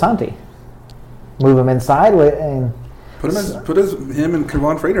going to do with Santi? Move him inside? And Put him and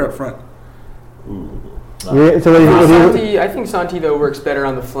Kevon Frater up front. Ooh. I think Santi though works better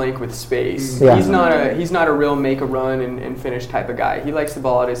on the flank with space. Yeah. He's not a real make a run and finish type of guy. He likes the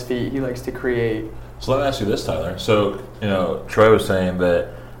ball at his feet. He likes to create. So let me ask you this, Tyler. So, Troy was saying that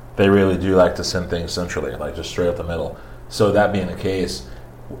they really do like to send things centrally, like just straight up the middle. So that being the case,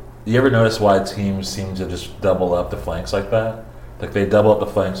 you ever notice why teams seem to just double up the flanks like that? Like they double up the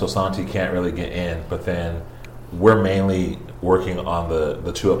flanks so Santi can't really get in, but then we're mainly working on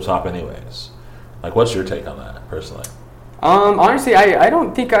the two up top anyways. Like, what's your take on that, personally? Honestly, I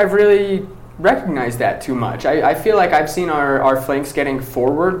don't think I've really recognized that too much. I feel like I've seen our flanks getting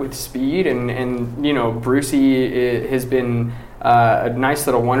forward with speed, and Brucey has been a nice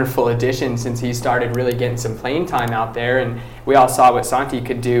little wonderful addition since he started really getting some playing time out there, and we all saw what Santi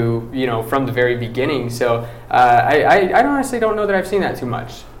could do, from the very beginning. So I honestly don't know that I've seen that too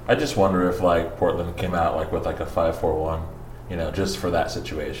much. I just wonder if Portland came out with a 5-4-1, just for that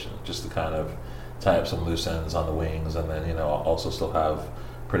situation, just to kind of tie up some loose ends on the wings, and then also still have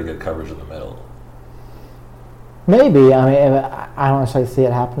pretty good coverage in the middle. Maybe. I mean, I don't necessarily see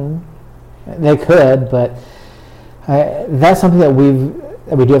it happening. They could, but that's something that we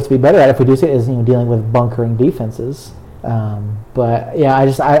do have to be better at if we do see it, is dealing with bunkering defenses. But yeah,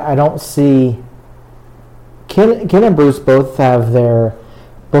 I don't see. Ken and Bruce both have their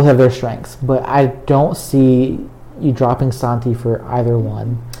strengths, but I don't see you dropping Santi for either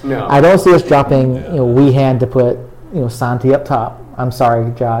one. No. I don't see us dropping Weehan to put Santi up top. I'm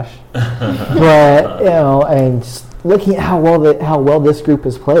sorry, Josh, but and just looking at how well this group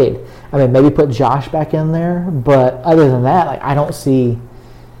has played. I mean, maybe put Josh back in there, but other than that, I don't see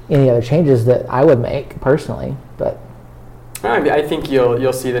any other changes that I would make personally. But I think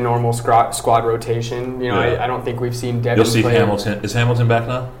you'll see the normal squad rotation. I don't think we've seen Devin. You'll see play. Hamilton. Is Hamilton back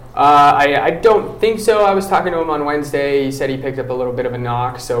now? I don't think so. I was talking to him on Wednesday. He said he picked up a little bit of a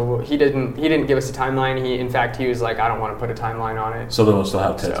knock, so he didn't give us a timeline. He was like, I don't want to put a timeline on it. So then we'll still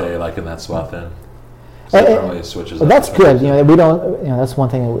have Tete in that spot then. Switches. That's good. We don't. That's one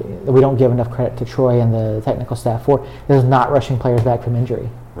thing that we don't give enough credit to Troy and the technical staff for, is not rushing players back from injury.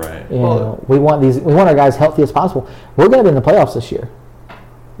 Right. We want our guys healthy as possible. We're going to be in the playoffs this year.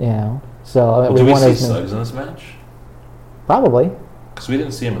 So do we see Suggs in this match? Probably. Because we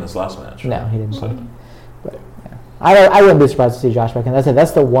didn't see him in this last match. Right? No, he didn't play. But yeah. I wouldn't be surprised to see Josh back in.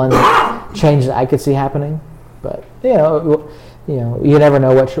 That's the one change that I could see happening. But you never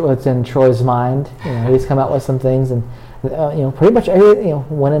know what's in Troy's mind. He's come out with some things, and pretty much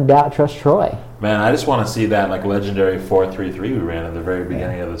when in doubt, trust Troy. Man, I just want to see that legendary 4-3-3 we ran at the very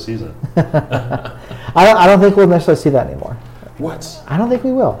beginning of the season. I don't think we'll necessarily see that anymore. What? I don't think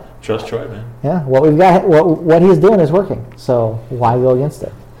we will. Trust Troy, man. Yeah, what we've got, what he's doing is working. So why go against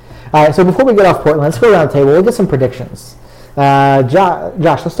it? All right. So before we get off Portland, let's go around the table. We'll get some predictions. Josh,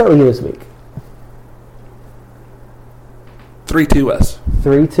 let's start with you this week. 3-2 us.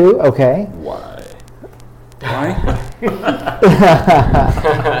 3-2. Okay. Why?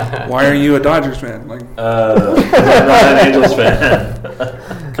 Why are you a Dodgers fan? I'm not an Angels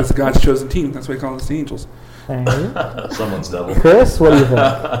fan. Because God's chosen team. That's why he calls us the Angels. Someone's devil. Chris, what do you think?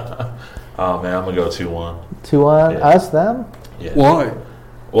 Oh man, I'm gonna go 2-1. 2-1. Us, them. Yeah. Why?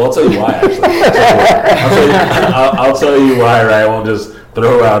 Well, I'll tell you why. Actually, I'll tell you why. Right? I won't just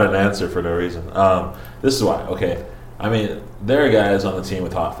throw out an answer for no reason. This is why. Okay. I mean, there are guys on the team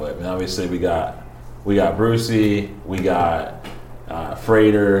with hot foot. I mean, obviously we got Brucey, we got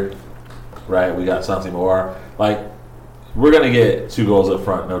Frater, right? We got Santi Moore. We're gonna get 2 goals up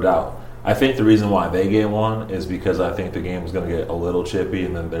front, no doubt. I think the reason why they get 1 is because I think the game is going to get a little chippy,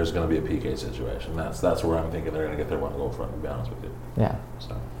 and then there's going to be a PK situation. That's where I'm thinking they're going to get their 1 goal front, to be honest with you. Yeah.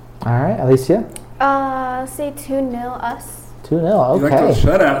 So. All right, Alicia? Say 2-0 us. 2-0, okay. You like those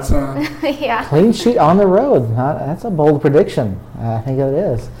shutouts, huh? Yeah. Clean sheet on the road. That's a bold prediction. I think it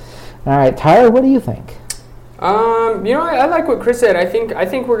is. All right, Tyler, what do you think? I like what Chris said. I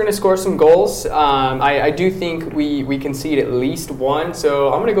think we're going to score some goals. I do think we concede at least 1, so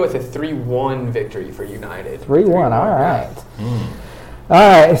I'm going to go with a 3-1 victory for United. 3-1. All right.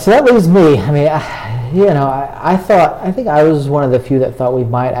 All right. So that leaves me. I mean, I think I was one of the few that thought we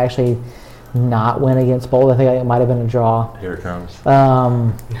might actually not win against Bold. I think it might have been a draw. Here it comes.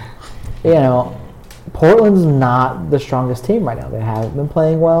 Portland's not the strongest team right now. They haven't been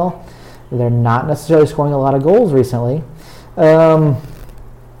playing well. They're not necessarily scoring a lot of goals recently. I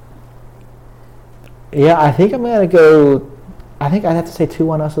think I'm going to go. I think I'd have to say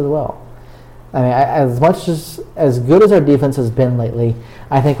 2-1 us as well. I mean, as good as our defense has been lately,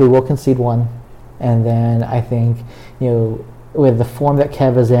 I think we will concede 1. And then I think, with the form that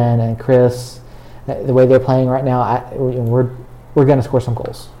Kev is in and Chris, the way they're playing right now, we're going to score some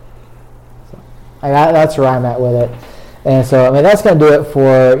goals. So, that's where I'm at with it. And so, I mean, that's going to do it for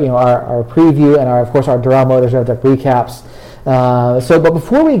our preview and of course our Doral Motors Rev Tech recaps. But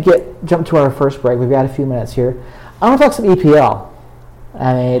before we jump to our first break, we've got a few minutes here. I want to talk some EPL.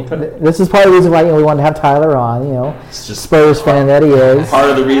 I mean, this is part of the reason why we wanted to have Tyler on. It's just Spurs fan that he is. Part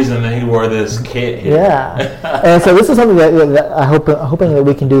of the reason that he wore this kit here. Yeah, and so this is something that I'm hoping that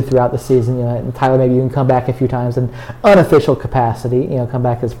we can do throughout the season. And Tyler, maybe you can come back a few times in unofficial capacity. Come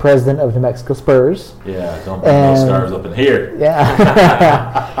back as president of New Mexico Spurs. Yeah, don't bring those scarves up in here.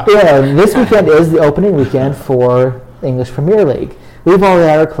 Yeah, this weekend is the opening weekend for English Premier League. We've already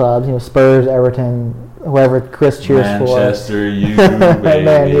had our clubs. Spurs, Everton, whoever Chris cheers Manchester,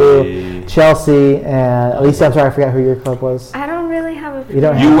 Man U, Chelsea, and Alicia, I'm sorry, I forgot who your club was. I don't really have a. You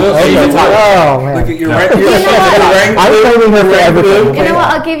don't. You will. Okay. Oh man. Look at your You right. know what? I'm claiming her for everything. You know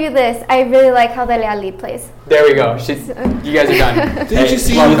what? I'll give you this. I really like how Dele Alli plays. There we go. You guys are done. Didn't you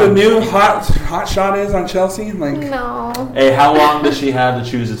see the new hot hot shot is on Chelsea? Like, No. Hey, how long does she have to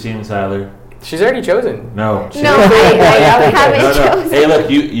choose a team, Tyler? She's already chosen. No. No, I haven't No. chosen. Hey, look,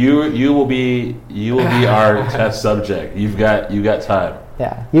 you will be our test subject. You've got time.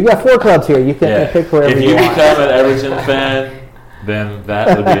 Yeah, you've got 4 clubs here. You can pick wherever If you you want. become an Everton fan, then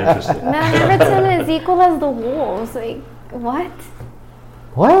that would be interesting. Man, Everton is equal as the Wolves. Like, what?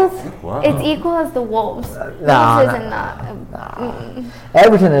 What? Wow. It's equal as the Wolves. Nah, Wolves isn't that.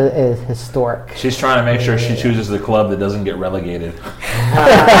 Everton is historic. She's trying to make sure she chooses the club that doesn't get relegated.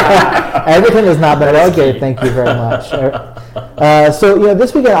 Everton has not been relegated. Thank you very much. So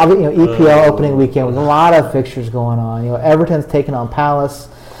this weekend, EPL opening weekend with a lot of fixtures going on. Everton's taking on Palace.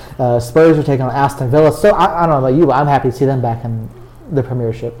 Spurs are taking on Aston Villa. So I don't know about you, but I'm happy to see them back in the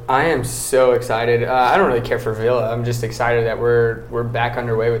Premiership. I am so excited. I don't really care for Villa. I'm just excited that we're back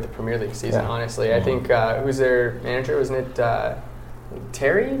underway with the Premier League season. Honestly, I think who's their manager? Wasn't it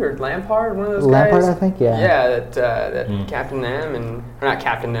Terry or Lampard? One of those guys. Lampard, I think. Yeah. Yeah, that captained them or not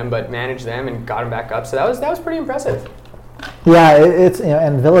captained them, but managed them and got them back up. So that was pretty impressive. Yeah, it's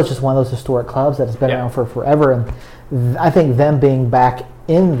and Villa's just one of those historic clubs that has been around for forever, and I think them being back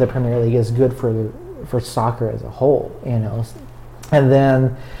in the Premier League is good for soccer as a whole. And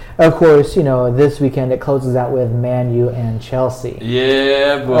then, of course, this weekend it closes out with Man U and Chelsea.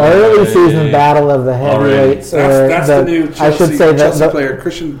 Yeah, boy. Early season battle of the heavyweights. That's the new Chelsea, I should say Chelsea the player,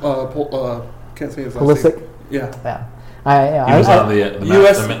 Christian, can't say his last Pulisic. name. Yeah. Yeah. He was on the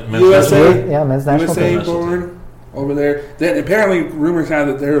USA. Yeah, men's national USA team. born over there. Then apparently rumors have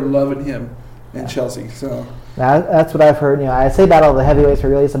that they're loving him in Chelsea. So that's what I've heard. I say battle of the heavyweights, but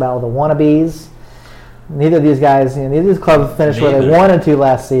really it's a battle of the wannabes. Neither of these guys, neither of these clubs finished where they wanted to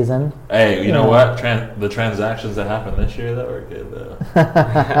last season. Hey, you know what? The transactions that happened this year that were good though.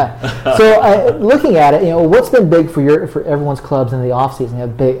 So, looking at it, what's been big for everyone's clubs in the off season?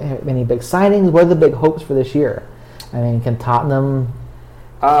 Any big signings? What are the big hopes for this year? I mean, can Tottenham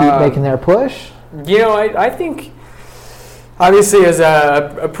keep making their push? I think. Obviously, it was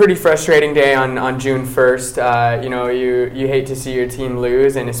a pretty frustrating day on June 1st. You hate to see your team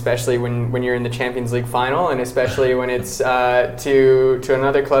lose, and especially when you're in the Champions League final, and especially when it's to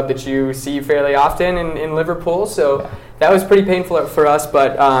another club that you see fairly often in Liverpool. So that was pretty painful for us.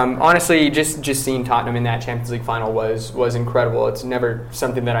 But honestly, just seeing Tottenham in that Champions League final was incredible. It's never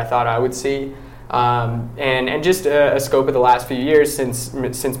something that I thought I would see. And just a scope of the last few years since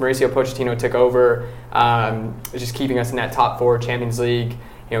Mauricio Pochettino took over, just keeping us in that top 4 Champions League,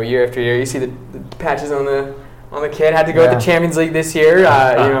 year after year. You see the patches on the kit. Had to go with the Champions League this year.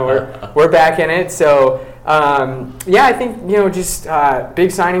 We're back in it. So I think just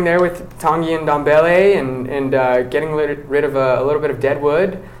big signing there with Tanguy and Ndombele and getting rid of a little bit of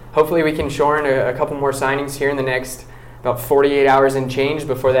deadwood. Hopefully we can shore in a couple more signings here in the next about 48 hours and change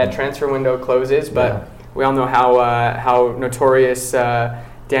before that transfer window closes, but we all know how notorious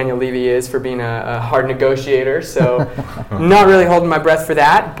Daniel Levy is for being a hard negotiator, so not really holding my breath for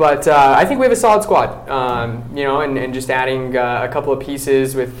that, but I think we have a solid squad, and just adding a couple of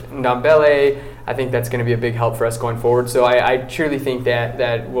pieces with Ndombele, I think that's going to be a big help for us going forward, so I truly think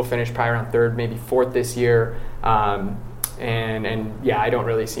that we'll finish probably around 3rd, maybe 4th this year, and I don't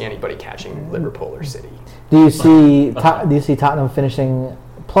really see anybody catching Liverpool or City. Do you see Tottenham finishing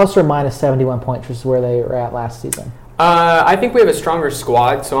plus or minus 71 points, which is where they were at last season? I think we have a stronger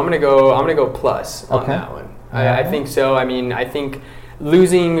squad, so I'm gonna go plus on that one. I think so. I mean, I think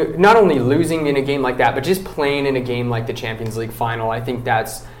not only losing in a game like that, but just playing in a game like the Champions League final, I think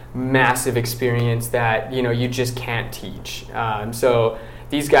that's massive experience that you just can't teach. So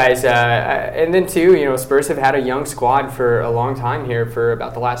these guys, and then too, Spurs have had a young squad for a long time here, for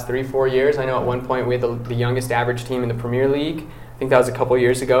about the last 3-4 years. I know at one point we had the youngest average team in the Premier League. I think that was a couple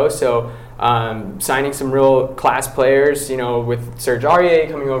years ago. So signing some real class players, with Serge Aurier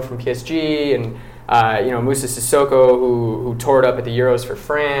coming over from PSG, and Moussa Sissoko who tore it up at the Euros for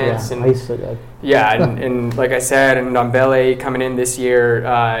France. Yeah, he's so good. Yeah, and like I said, and Ndombele coming in this year,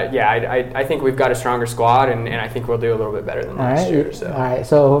 I think we've got a stronger squad, and I think we'll do a little bit better than last year. So. All right,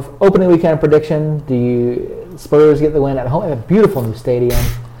 so opening weekend prediction, do Spurs get the win at home in a beautiful new stadium?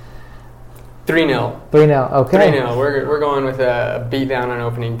 3-0. 3-0, okay. 3-0. We're going with a beatdown on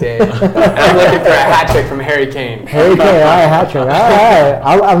opening day. And I'm looking for a hat trick from Harry Kane. Harry Kane, all right, hat trick. All right.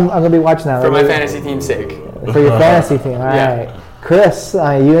 I'm going to be watching that. For my fantasy team's sake. For your fantasy team, all right. Chris,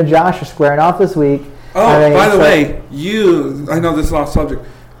 you and Josh are squaring off this week. Oh, by the way, I know this is off subject.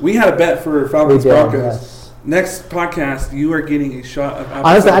 We had a bet for Falcons Broncos. Yes. Next podcast, you are getting a shot of apple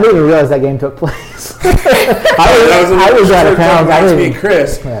Honestly, cider. I didn't even realize that game took place. I was out of town. Me and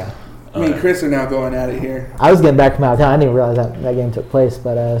Chris. Yeah. Me and Chris are now going at it here. I was getting back from out of town. I didn't even realize that game took place.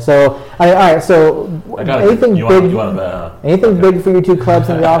 But so, all right. So, anything big? You want to bet, huh? Anything big for your two clubs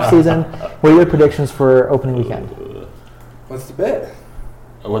in the off season? What are your predictions for opening weekend? What's the bet?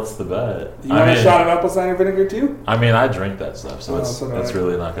 What's the bet? You want a shot of apple cider vinegar too? I mean, I drink that stuff, so it's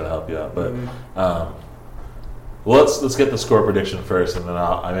really not going to help you out. But well, let's get the score prediction first, and then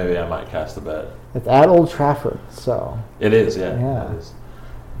I might cast a bet. It's at Old Trafford, so it is. Yeah. It is.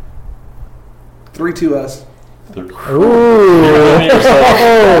 3-2 us. Ooh!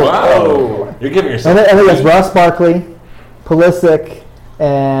 Wow! You're giving yourself. And then it's Ross Barkley, Pulisic,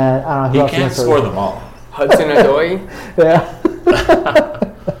 and I don't know who else. He can't score them all. Hudson-Odoi. Yeah.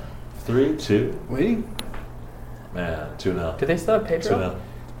 3-2. Wait. Man, 2-0. Did they still have Pedro?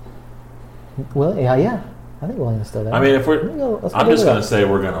 2-0. Well, yeah. I think Williams still there. I mean, I'm just going to say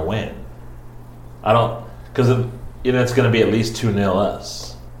we're going to win. I don't, because it's going to be at least 2-0 us.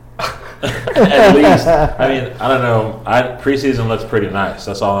 At least. I mean, I don't know. Preseason looks pretty nice.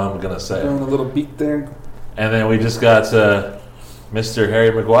 That's all I'm going to say. Throwing a little beat there. And then we just got Mr.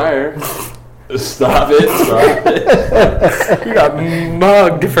 Harry Maguire. Stop it. You got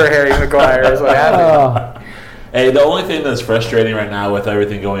mugged for Harry Maguire is what happened. Hey, the only thing that's frustrating right now with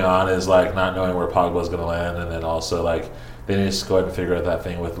everything going on is like not knowing where Pogba's going to land, and then also like they need to go ahead and figure out that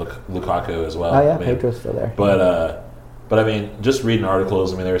thing with Lukaku as well. Oh yeah, I mean, Pedro's still there. But I mean, just reading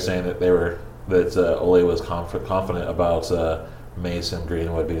articles, I mean, they were saying that Ole was confident about Mason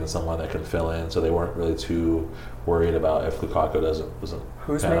Greenwood being someone that can fill in, so they weren't really too worried about if Lukaku doesn't.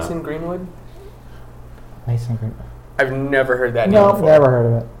 Who's Mason Greenwood? Mason Greenwood. I've never heard that name before. Never heard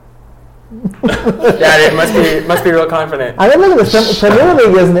of it. Yeah, it must be real confident. I mean, look at the Premier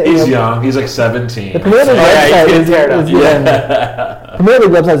League, isn't it? He's young. He's like 17. The Premier League website Premier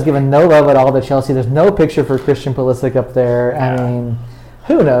League website is giving no love at all to Chelsea. There's no picture for Christian Pulisic up there. I mean,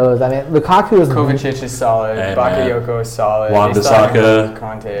 who knows? I mean, Lukaku is. Kovacic is solid. Bakayoko is solid. Wan-Bissaka.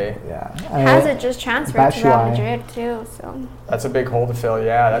 Conte. Yeah. Hasn't just transferred to Real Madrid too, so. That's a big hole to fill.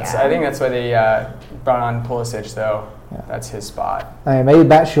 Yeah, I think that's why they brought on Pulisic though. Yeah. That's his spot. I mean, maybe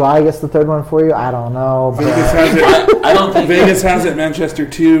Batshuayi gets the third one for you. I don't know. Vegas has it. I don't think Vegas has it. Manchester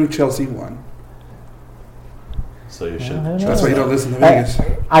 2, Chelsea 1. So you should. That's why you don't listen to Vegas.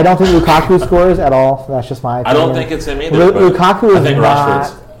 I don't think Lukaku scores at all. So that's just my opinion. I don't think it's him either. Lukaku is I think not.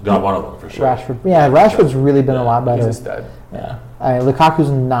 Rashford's got one of them for sure. Rashford's really been a lot better. He's a stud. Yeah. Lukaku's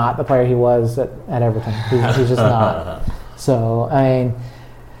not the player he was at Everton. He's just not. So, I mean,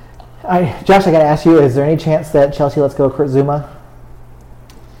 Josh, I got to ask you, is there any chance that Chelsea lets go Kurt Zuma?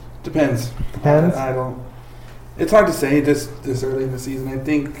 Depends. I don't. It's hard to say this early in the season. I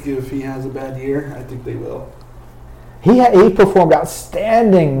think if he has a bad year, I think they will. He performed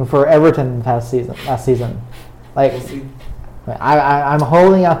outstanding for Everton last season. Like, We'll see. I'm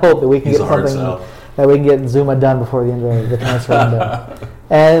holding out hope that we can get something that we can get Zuma done before the end of the transfer window.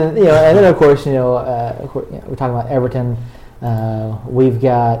 And then of course we're talking about Everton. We've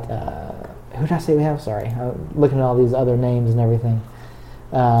got who did I say we have? Sorry, I'm looking at all these other names and everything.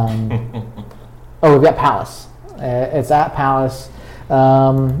 We've got Palace. It's at Palace.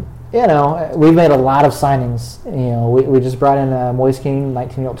 We've made a lot of signings. We just brought in Moise Kean,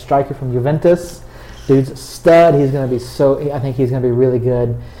 19-year-old striker from Juventus. Dude's a stud. He's going to be I think he's going to be really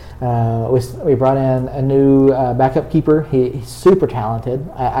good. We brought in a new backup keeper. He's super talented.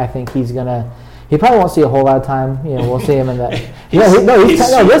 I think he's going to. He probably won't see a whole lot of time. We'll see him in the. He's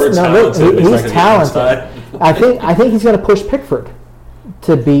talented. I think he's going to push Pickford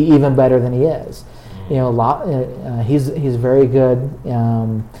to be even better than he is. He's very good.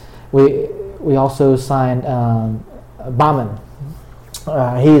 We also signed Bauman.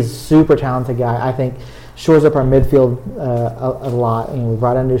 He's a super talented guy. I think shores up our midfield a lot. We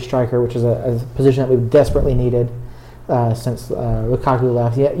brought in a new striker, which is a position that we've desperately needed since Lukaku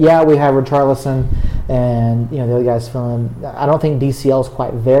left. Yeah, we have Richarlison and the other guys filling. I don't think DCL is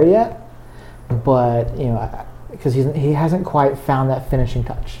quite there yet, but because he hasn't quite found that finishing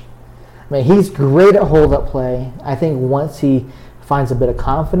touch. I mean, he's great at hold-up play. I think once he finds a bit of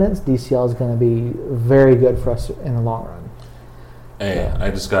confidence, DCL is going to be very good for us in the long run. Hey, I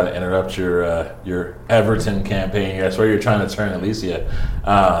just got to interrupt your Everton campaign. I swear you're trying to turn Alicia.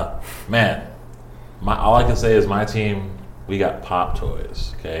 Man, all I can say is my team, we got pop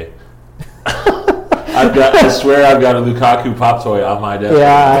toys, okay? I swear I've got a Lukaku pop toy on my desk.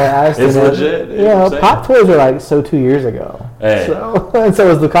 Yeah, it's legit. Pop toys are like 2 years ago. Hey. And so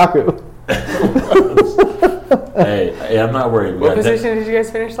is Lukaku. Hey, I'm not worried. What position did you guys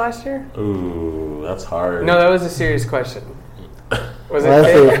finish last year? Ooh, that's hard. No, that was a serious question. Was Let's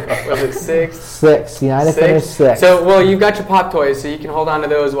it 5th? Was it 6th? 6th. United finished 6th. So, well, you've got your pop toys, so you can hold on to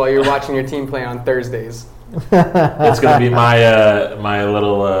those while you're watching your team play on Thursdays. It's gonna be my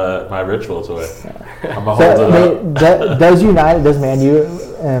little my ritual to it. I'm gonna hold it up. Does Man U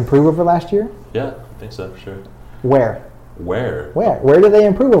improve over last year? Yeah, I think so for sure. Where did they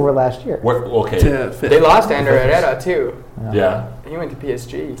improve over last year? Okay. They lost Ander Herrera too. Yeah. He went to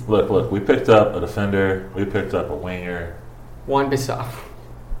PSG. Look. We picked up a defender. We picked up a winger. Wan-Bissaka.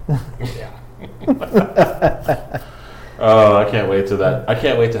 Yeah. Oh, I can't wait to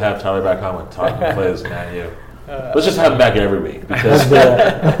have Tyler back on when Tottenham plays Man U. Let's just have him back every week. Because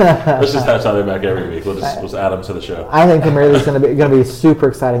let's just have Tyler back every week. We'll just add him to the show. I think Premier League's going to be super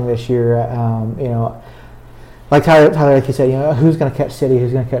exciting this year. Like Tyler, like you said, who's going to catch City?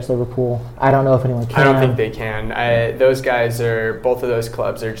 Who's going to catch Liverpool? I don't know if anyone can. I don't think they can. Both of those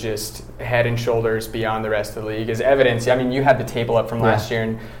clubs are just head and shoulders beyond the rest of the league. As evidence, I mean, you had the table up from last year,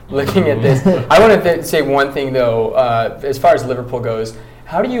 and looking at this, I want to say one thing though. As far as Liverpool goes,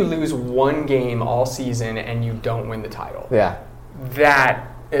 how do you lose one game all season and you don't win the title? Yeah, that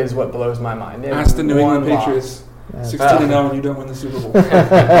is what blows my mind. Ask the New England Patriots. 16-0 and you don't win the Super Bowl.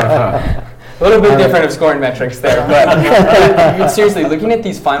 A little bit different of scoring metrics there, but seriously, looking at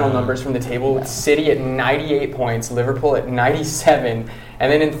these final numbers from the table, with City at 98 points, Liverpool at 97,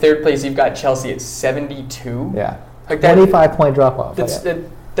 and then in third place you've got Chelsea at 72. Yeah, like that, 25-point drop-off.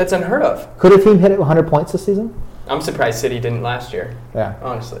 That's unheard of. Could a team hit 100 points this season? I'm surprised City didn't last year. Yeah,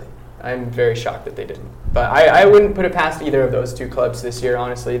 honestly, I'm very shocked that they didn't. But I wouldn't put it past either of those two clubs this year.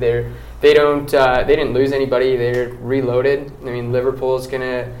 Honestly, they didn't lose anybody. They're reloaded. I mean, Liverpool's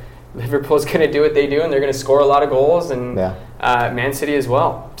gonna do what they do, and they're gonna score a lot of goals, and Man City as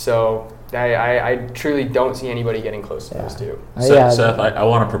well. So I truly don't see anybody getting close to those two. Seth, I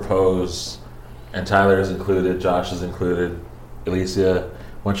want to propose, and Tyler is included, Josh is included, Alicia.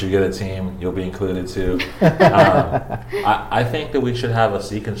 Once you get a team, you'll be included too. I think that we should have a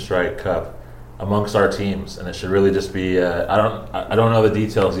Seek and Strike Cup amongst our teams, and it should really just be. I don't know the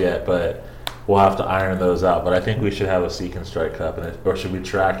details yet, but we'll have to iron those out. But I think we should have a Seek and Strike Cup, or should be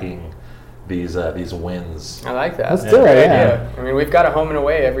tracking these wins. I like that. Let's do it. Yeah. I mean, we've got a home and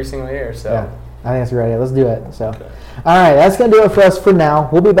away every single year, so. Yeah. I think that's a great idea. Let's do it. So, all right, that's going to do it for us for now.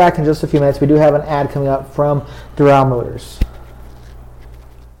 We'll be back in just a few minutes. We do have an ad coming up from Doral Motors.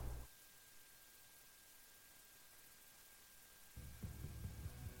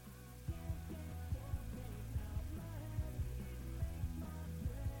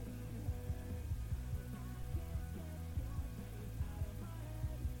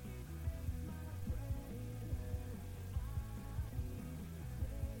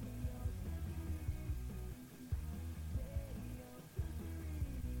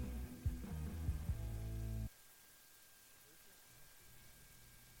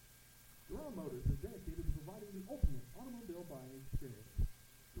 Doral Motors is dedicated to providing the ultimate automobile buying experience.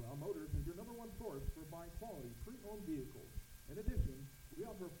 Doral Motors is your #1 source for buying quality pre-owned vehicles. In addition, we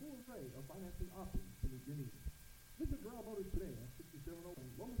offer a full array of financing options to meet your needs. Visit Doral Motors today at 6701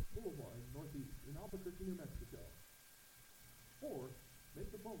 Lomas Boulevard, Northeast in Albuquerque, New Mexico. Or make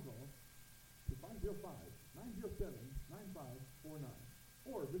the phone call to 505-907-9549.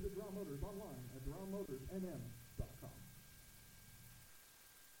 Or visit Doral Motors online at DoralMotorsNM.com.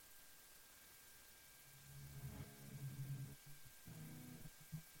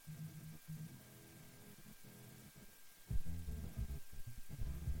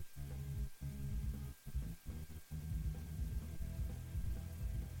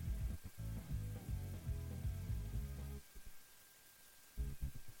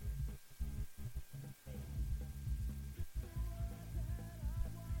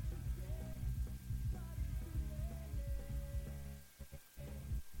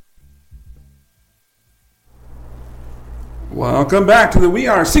 Welcome back to the We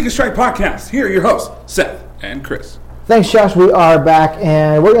Are Seek and Strike podcast. Here are your hosts, Seth and Chris. Thanks, Josh. We are back,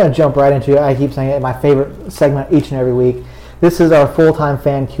 and we're going to jump right into it. I keep saying it, my favorite segment each and every week. This is our full-time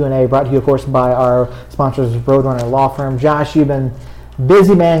fan Q&A, brought to you, of course, by our sponsors, Roadrunner Law Firm. Josh, you've been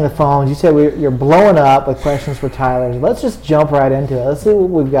busy manning the phones. You said you're blowing up with questions for Tyler. Let's just jump right into it. Let's see what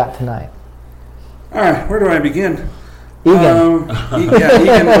we've got tonight. All right, where do I begin? Egan.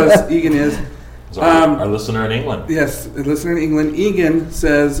 Egan is. Our listener in England. Yes, a listener in England. Egan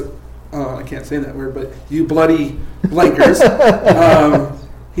says, I can't say that word, but you bloody blankers.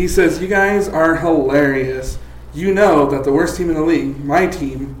 He says, you guys are hilarious. You know that the worst team in the league, my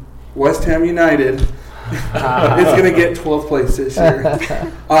team, West Ham United, is going to get 12th place this year.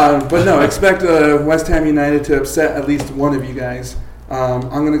 But no, expect West Ham United to upset at least one of you guys.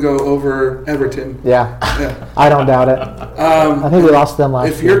 I'm going to go over Everton. Yeah, Yeah. I don't doubt it. I think we lost them last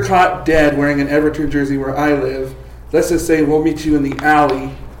If year. you're caught dead wearing an Everton jersey where I live, let's just say we'll meet you in the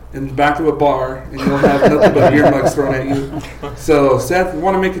alley in the back of a bar, and you'll have nothing but earmuffs thrown at you. So, Seth,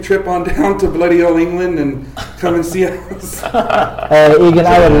 want to make a trip on down to bloody old England and come and see us? Hey, Egan,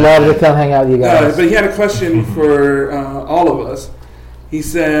 I would love to come hang out with you guys. But he had a question for all of us. He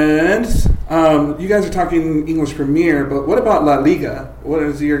said, you guys are talking English Premier, but what about La Liga? What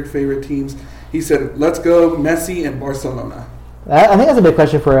is your favorite teams? He said, let's go Messi and Barcelona. I think that's a big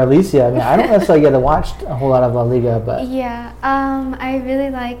question for Alicia. I mean, I don't necessarily get to watch a whole lot of La Liga, but Yeah, I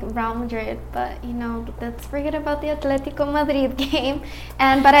really like Real Madrid, but let's forget about the Atletico Madrid game.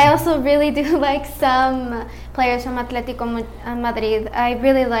 But I also really do like some players from Atletico Madrid. I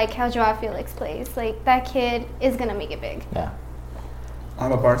really like how Joao Felix plays. Like, that kid is gonna make it big. yeah.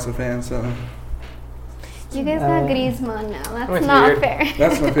 I'm a Barca fan, so You guys got Griezmann now. That's That's not weird. fair.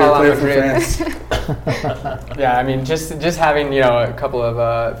 that's my favorite player from Madrid. France. Yeah, I mean, just having a couple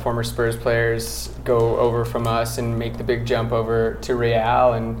of former Spurs players go over from us and make the big jump over to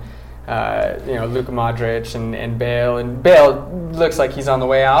Real, and Luka Modric and Bale. And Bale looks like he's on the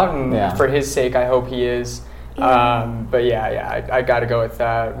way out, and for his sake, I hope he is. But I got to go with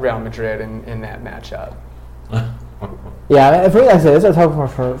Real Madrid in that matchup. Yeah, for me, like I said, it's a tough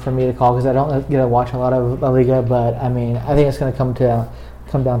one for me to call because I don't get to watch a lot of La Liga. But I mean, I think it's going to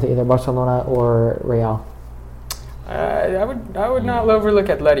come down to either Barcelona or Real. I would not overlook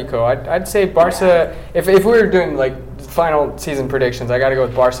Atletico. I'd say Barca. If we were doing like final season predictions, I got to go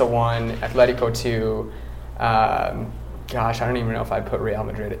with Barca 1, Atletico 2. Gosh, I don't even know if I'd put Real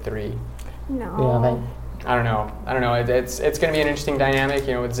Madrid at 3. No. I don't know. It's going to be an interesting dynamic.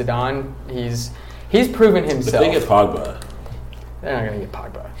 With Zidane, he's proven himself. If they get Pogba, they're not going to get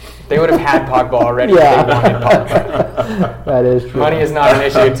Pogba. They would have had Pogba already. Yeah. If they wanted Pogba. That is true. Money is not an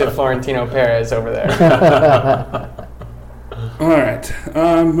issue to Florentino Perez over there. All right,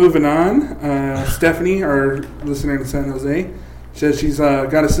 moving on. Stephanie, our listener in San Jose, says she's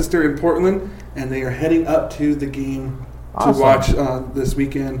got a sister in Portland, and they are heading up to the game to watch this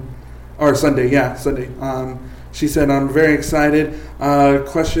weekend, or Sunday. Yeah, Sunday. She said, I'm very excited.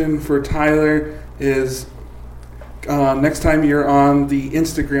 Question for Tyler is, next time you're on the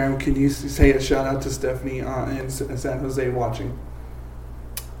Instagram, can you say a shout out to Stephanie in San Jose watching?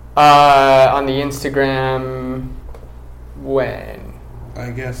 On the Instagram, when? I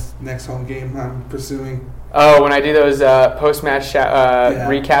guess next home game I'm pursuing. Oh, when I do those post-match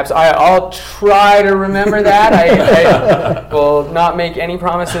recaps, I'll try to remember that. I will not make any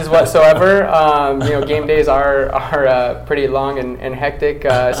promises whatsoever. Game days are pretty long and hectic.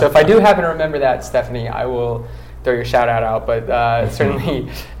 So if I do happen to remember that, Stephanie, I will throw your shout-out out. But certainly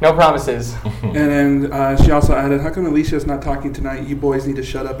no promises. And then she also added, how come Alicia's not talking tonight? You boys need to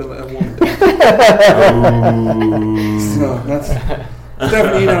shut up and let a woman talk. So that's...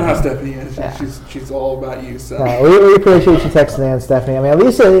 Stephanie, you know how Stephanie is. She's all about you. So we appreciate you texting in, Stephanie. I mean,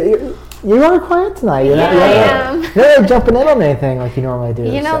 Lisa, you are quiet tonight. You're not jumping in on anything like you normally do.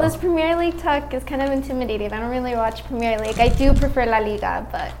 This Premier League talk is kind of intimidating. I don't really watch Premier League. I do prefer La Liga,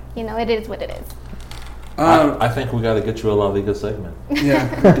 but it is what it is. I think we got to get you a La Liga segment. Yeah,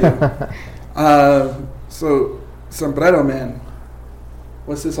 we do. So, Sombrero Man,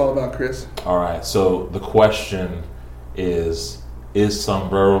 what's this all about, Chris? All right. So the question is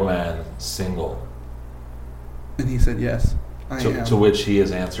Sombrero Man single? And he said yes. I am. To which he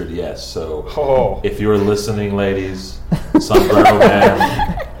has answered yes. So if you're listening, ladies, Sombrero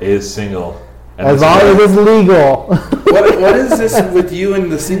Man is single. And as long as it's legal. What is this with you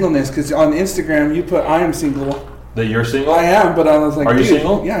and the singleness? Because on Instagram you put I am single. That you're single? I am, but I was like, are you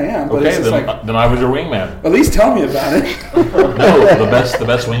single? Yeah, I am. But okay, it's just then I was your wingman. At least tell me about it. No, the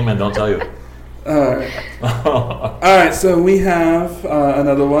best wingmen don't tell you. All right, so we have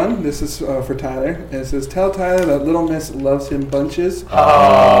another one. This is for Tyler. It says, tell Tyler that Little Miss loves him bunches. She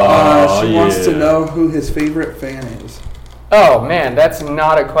wants to know who his favorite fan is. Oh, man, that's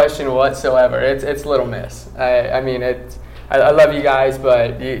not a question whatsoever. It's Little Miss. I mean, I love you guys,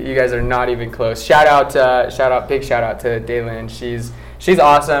 but you guys are not even close. Big shout out to Daylin. She's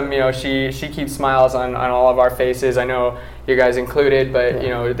awesome. She keeps smiles on all of our faces. I know you guys included, but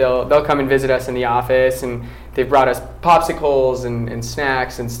they'll come and visit us in the office, and they've brought us popsicles and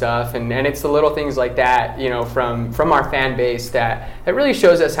snacks and stuff, and it's the little things like that, from our fan base that really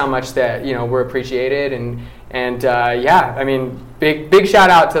shows us how much that we're appreciated, and I mean, big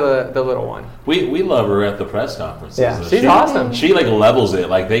shout out to the little one. We love her at the press conferences. Yeah, she's awesome. She levels it.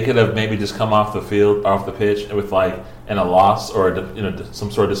 Like they could have maybe just come off the pitch with in a loss or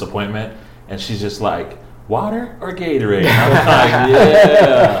some sort of disappointment, and she's just like water or Gatorade? I'm like,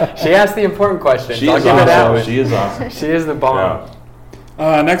 yeah. She asked the important questions. She I'll is give her that awesome. one. She is awesome. She is the bomb.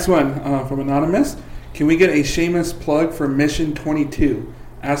 Yeah. Next one from Anonymous. Can we get a shameless plug for Mission 22?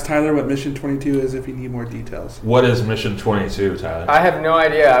 Ask Tyler what Mission 22 is if you need more details. What is Mission 22, Tyler? I have no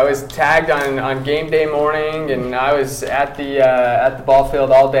idea. I was tagged on game day morning, and I was at the ball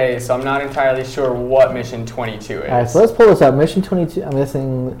field all day, so I'm not entirely sure what Mission 22 is. All right, so let's pull this up. Mission 22. I'm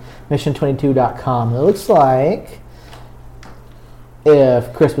guessing mission22.com. It looks like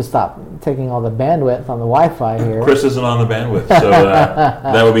if Chris would stop taking all the bandwidth on the Wi-Fi here. Chris isn't on the bandwidth, so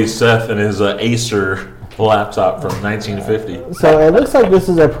that would be Seth and his Acer laptop from 1950. So it looks like this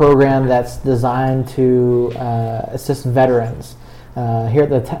is a program that's designed to assist veterans. Here at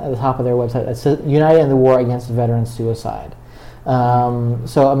the top of their website, it says United in the War Against Veteran Suicide.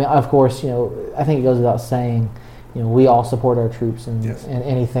 So I mean, of course, I think it goes without saying, we all support our troops and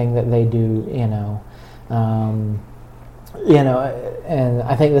anything that they do. And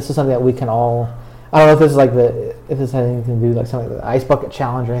I think this is something that we can all. I don't know if this is if this has anything to do like something like the Ice Bucket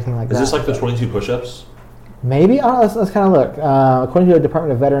Challenge or anything like that. Is this like the 22 push-ups? Maybe. I don't know. Let's kind of look. According to a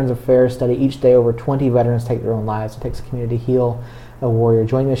Department of Veterans Affairs study, each day over 20 veterans take their own lives. It takes a community to heal a warrior.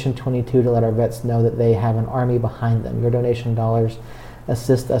 Join Mission 22 to let our vets know that they have an army behind them. Your donation dollars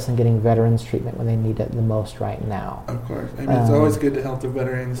assist us in getting veterans treatment when they need it the most right now. Of course. I mean, it's always good to help the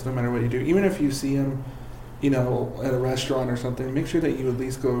veterans no matter what you do. Even if you see them, at a restaurant or something, make sure that you at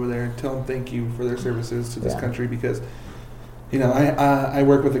least go over there and tell them thank you for their services to this country because, I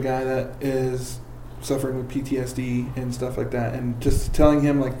work with a guy that is suffering with PTSD and stuff like that, and just telling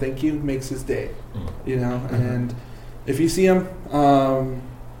him thank you makes his day, and if you see him,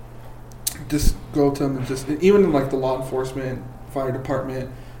 just go to him and just, even the law enforcement, fire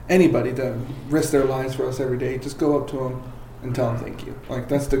department, anybody that risks their lives for us every day, just go up to them and tell them thank you.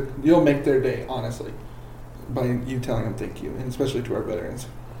 You'll make their day, honestly, by you telling them thank you, and especially to our veterans.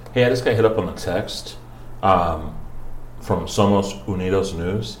 Hey, I just got hit up on the text from Somos Unidos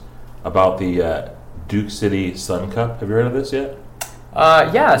News about the Duke City Sun Cup. Have you heard of this yet?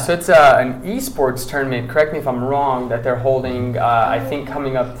 Yeah, so it's an esports tournament, correct me if I'm wrong, that they're holding, I think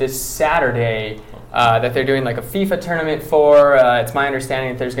coming up this Saturday, that they're doing a FIFA tournament for. It's my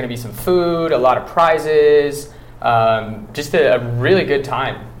understanding that there's going to be some food, a lot of prizes, just a really good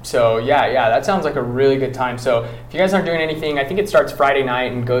time. So yeah, that sounds like a really good time. So if you guys aren't doing anything, I think it starts Friday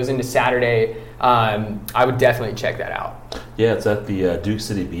night and goes into Saturday. I would definitely check that out. Yeah, it's at the Duke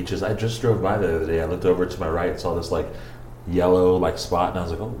City Beaches. I just drove by the other day. I looked over to my right, saw this yellow spot, and I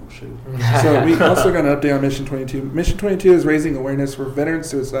was like, oh shoot. So we also got an update on Mission 22. Mission 22 is raising awareness for veteran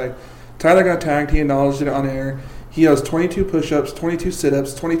suicide. Tyler got tagged. He acknowledged it on air. He has 22 push-ups, 22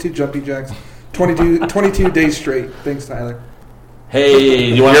 sit-ups, 22 jumping jacks, 22 days straight. Thanks, Tyler.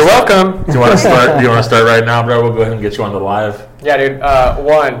 Hey, you're welcome. Do you want to start? Do you want to start right now, bro? We'll go ahead and get you on the live. Yeah, dude.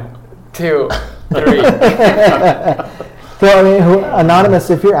 1, 2, 3. So, I mean, Anonymous,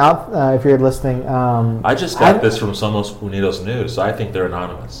 if you're out, if you're listening, I just got this from Somos Unidos News, so I think they're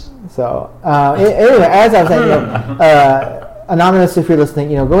anonymous. So, anyway, as I was saying, Anonymous, if you're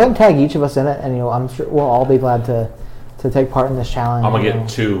listening, go ahead and tag each of us in it, and I'm sure we'll all be glad to take part in this challenge. I'm gonna get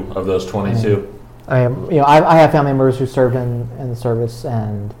 2 of those 22. I have family members who served in the service,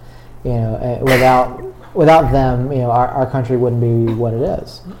 and without them, our country wouldn't be what it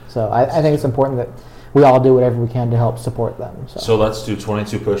is. So I think it's important that we all do whatever we can to help support them. So let's do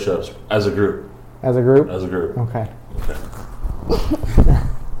 22 push-ups as a group. As a group? As a group. Okay.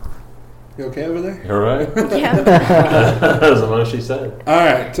 You okay over there? You all right? Yeah. That's the most she said. All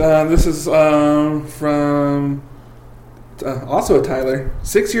right. This is from also a Tyler,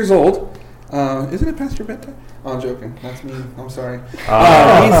 6 years old. Isn't it past your bedtime? Oh, I'm joking. That's me. I'm sorry. He's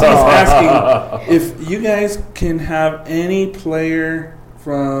asking if you guys can have any player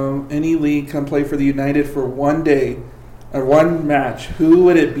from any league come play for the United for one day or one match. Who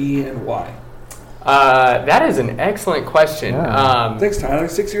would it be and why? That is an excellent question. Yeah. Thanks, Tyler.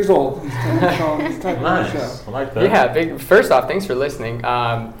 6 years old. He's typing on the show. Nice. I like that. Yeah. First off, thanks for listening.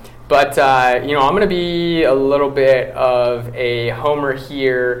 But I'm going to be a little bit of a homer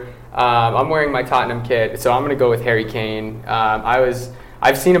here. I'm wearing my Tottenham kit, so I'm going to go with Harry Kane.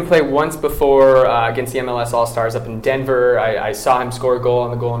 I've seen him play once before against the MLS All-Stars up in Denver. I saw him score a goal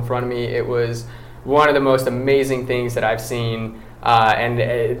on the goal in front of me. It was one of the most amazing things that I've seen,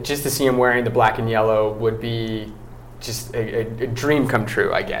 and just to see him wearing the black and yellow would be just a dream come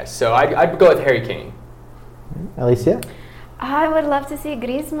true, I guess. So I'd go with Harry Kane. Alicia? I would love to see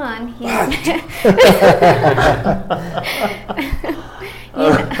Griezmann.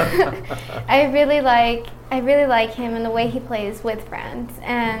 I really like I really like him and the way he plays with friends.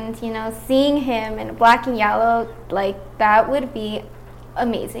 And, seeing him in black and yellow, that would be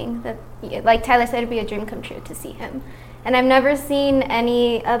amazing. That, like Tyler said, it would be a dream come true to see him. And I've never seen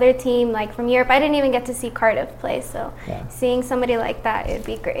any other team, from Europe. I didn't even get to see Cardiff play, so seeing somebody like that, it would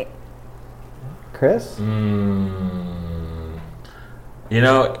be great. Chris?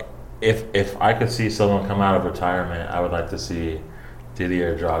 If I could see someone come out of retirement, I would like to see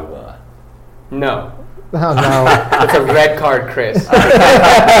Didier Drogba. No. Oh, no. That's a red card, Chris.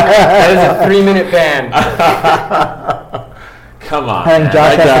 That is a 3-minute ban. Come on. And man.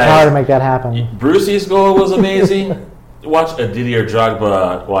 Josh has the power to That make that happen. guy, Brucey's goal was amazing. Watch a Didier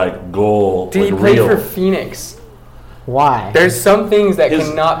Drogba goal. Did he play for Phoenix? Why? There's some things that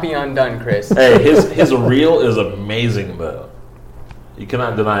cannot be undone, Chris. Hey, his reel is amazing though. You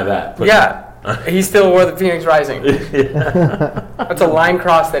cannot deny that. He still wore the Phoenix Rising. That's a line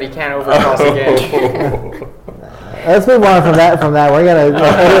cross that he can't overcross again. Let's move on from that. We're gonna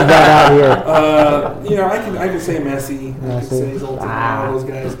edit that out here. I can say Messi. I can say Zoltan. All those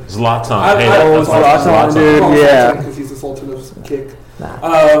guys. Zlatan. Zlatan, dude. Yeah. Because he's the Sultan of kick.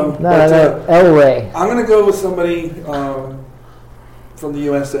 No. El Rey. I'm gonna go with somebody from the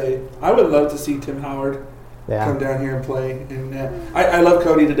USA. I would love to see Tim Howard come down here and play in net. I love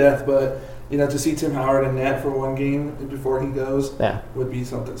Cody to death, but to see Tim Howard in net for one game before he goes would be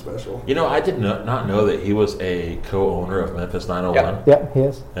something special. I did not know that he was a co-owner of Memphis 901. Yep, he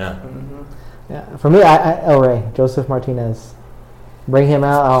is. Yeah. Mm-hmm. Yeah. For me, El Rey, Joseph Martinez. Bring him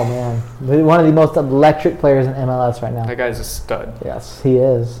out. Oh, man. One of the most electric players in MLS right now. That guy's a stud. Yes, he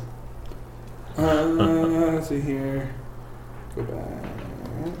is. Let's see here. Go back.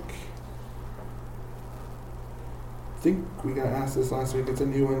 I think we got asked this last week. It's a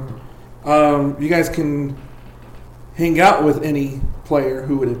new one. You guys can hang out with any player.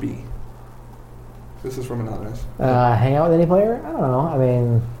 Who would it be? This is from Anonymous. Hang out with any player? I don't know. I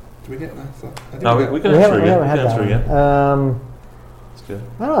mean... Do we get that stuff? No, we can answer again. We haven't had that. It's good.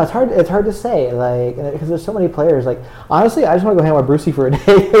 I don't know. It's hard to say, because there's so many players. Honestly, I just want to go hang out with Brucey for a day.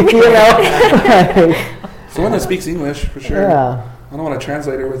 Someone that speaks English for sure. Yeah. I don't want a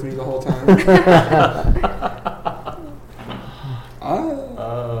translator with me the whole time.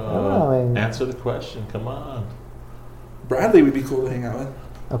 Answer the question. Come on. Bradley would be cool to hang out with.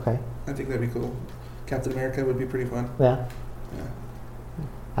 Okay. I think that'd be cool. Captain America would be pretty fun. Yeah.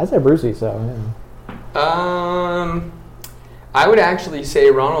 I said Brucey, so. Yeah. I would actually say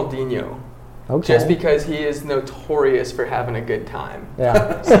Ronaldinho. Okay. Just because he is notorious for having a good time.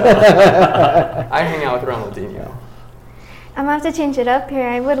 Yeah. So, I hang out with Ronaldinho. I'm going to have to change it up here.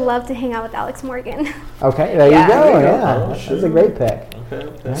 I would love to hang out with Alex Morgan. Okay, there you go. Yeah, that's a great pick.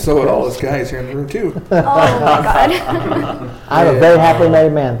 Okay. So would all us guys here in the room, too. Oh, my God. I'm a very happily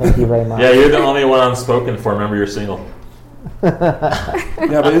married man. Thank you very much. Yeah, you're the only one unspoken for. Remember, you're single. Yeah,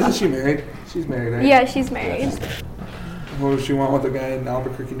 but isn't she married? She's married, right? Yeah, she's married. What does she want with a guy in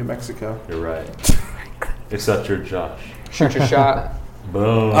Albuquerque, New Mexico? You're right. Except you're Josh. Shoot your shot.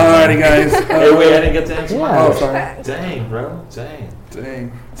 Boom. Alrighty, guys. Hey, wait, I didn't get to answer my Oh, question. sorry. Dang, bro. Dang.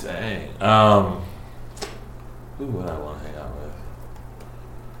 Who would I want to hang out with?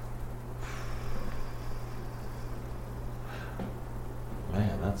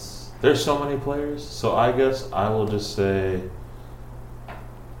 Man, there's so many players. So I guess I will just say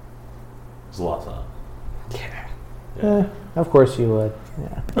Zlatan. Yeah. Of course you would.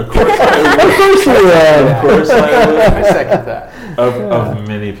 Yeah. Of course I would. Of course you would. Of course I would. I second that. Of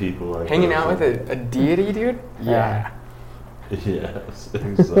many people. Hanging out with a deity, dude? Yeah. Yes,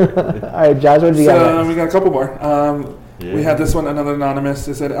 exactly. All right, Josh, what do you got So next? we got a couple more. We had this one, another anonymous.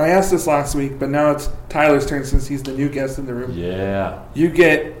 They said, I asked this last week, but now it's Tyler's turn since he's the new guest in the room. Yeah. You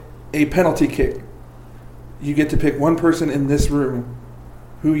get a penalty kick. You get to pick one person in this room.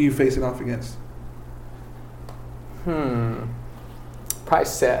 Who are you facing off against? Probably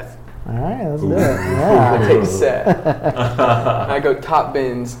Seth. All right, let's do it. Yeah. I take Seth. I go top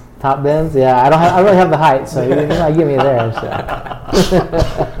bins. Top bins? Yeah, I don't really have the height, so you might get me there. So.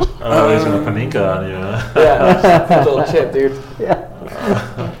 He's gonna panika on you. Huh? Yeah, a little chip, dude. Yeah.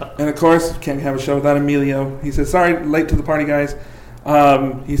 And of course, can't have a show without Emilio. He said, sorry, late to the party, guys.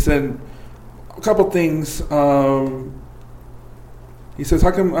 He said a couple things. He says, how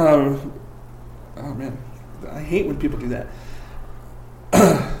come... oh, man. I hate when people do that.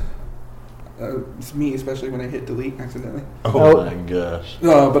 It's me, especially when I hit delete accidentally. Oh my gosh.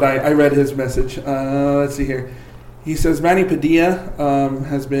 But I read his message. Let's see here. He says Manny Padilla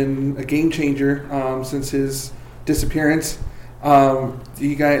has been a game changer since his disappearance. Do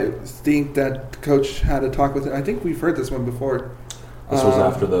you guys think that the coach had a talk with him? I think we've heard this one before. This was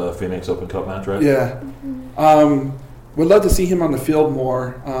after the Phoenix Open Cup match, right? Yeah. Would love to see him on the field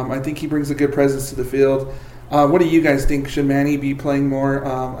more. I think he brings a good presence to the field. What do you guys think? Should Manny be playing more?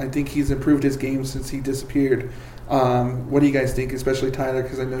 I think he's improved his game since he disappeared. What do you guys think, especially Tyler,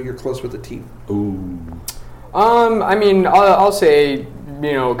 because I know you're close with the team? Ooh. I mean, I'll say,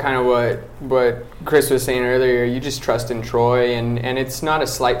 kind of what Chris was saying earlier. You just trust in Troy, and it's not a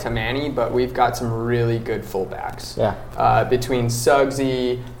slight to Manny, but we've got some really good fullbacks. Yeah. Between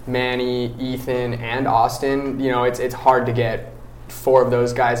Suggsy, Manny, Ethan, and Austin, it's hard to get 4 of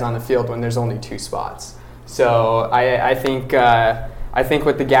those guys on the field when there's only 2 spots. So I think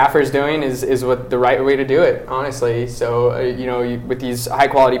what the gaffer's doing is what the right way to do it, honestly. So with these high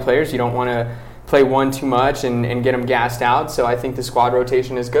quality players, you don't want to play one too much and get them gassed out. So I think the squad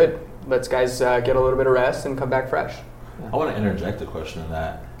rotation is good. Lets guys get a little bit of rest and come back fresh. I want to interject a question in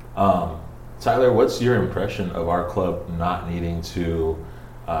that. Tyler, what's your impression of our club not needing to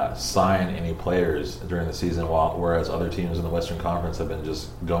sign any players during the season, whereas other teams in the Western Conference have been just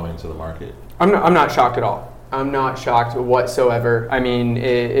going to the market? I'm not shocked at all. I'm not shocked whatsoever. I mean,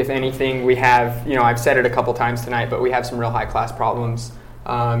 if anything, we have, I've said it a couple times tonight, but we have some real high-class problems.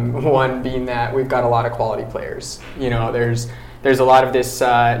 One being that we've got a lot of quality players. There's a lot of this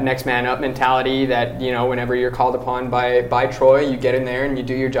next man up mentality that, whenever you're called upon by Troy, you get in there and you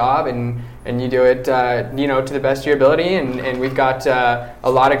do your job and you do it, to the best of your ability. And we've got a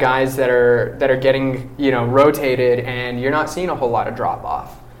lot of guys that are getting, rotated, and you're not seeing a whole lot of drop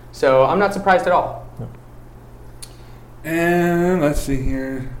off. So I'm not surprised at all. And let's see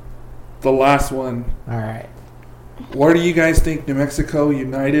here. The last one. All right. Where do you guys think New Mexico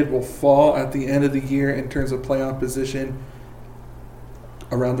United will fall at the end of the year in terms of playoff position?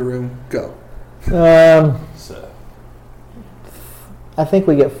 Around the room, go. I think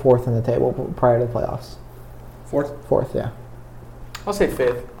we get 4th in the table prior to the playoffs. 4th? 4th, yeah. I'll say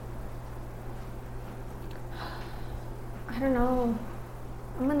 5th. I don't know.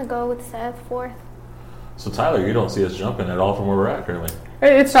 I'm going to go with Seth, 4th. So Tyler, you don't see us jumping at all from where we're at currently.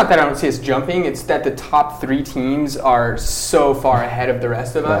 It's not that I don't see us jumping. It's that the top 3 teams are so far ahead of the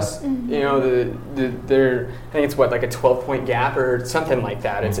rest of us. Mm-hmm. They're I think it's like a 12-point gap or something like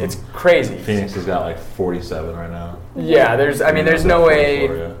that. It's crazy. Phoenix has got like 47 right now. Yeah, there's no way,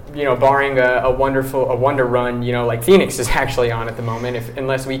 barring a wonder run, like Phoenix is actually on at the moment.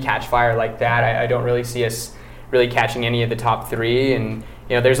 Unless we catch fire like that, I don't really see us really catching any of the top 3. And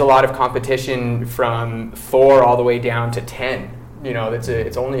there's a lot of competition from 4 all the way down to 10.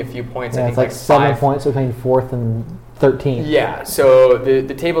 It's only a few points. Yeah, I it's think like 7 5 points between 4th and 13th. Yeah, so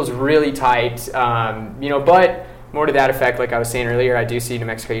the table's really tight. But more to that effect, like I was saying earlier, I do see New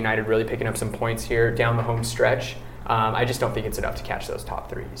Mexico United really picking up some points here down the home stretch. I just don't think it's enough to catch those top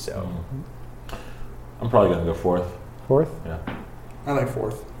 3. So I'm probably going to go 4th. 4th? Yeah. I like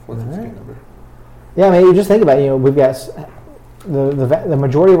 4th. 4th is a good number. Yeah, I mean, you just think about it. We've got the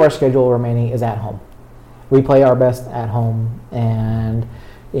majority of our schedule remaining is at home. We play our best at home, and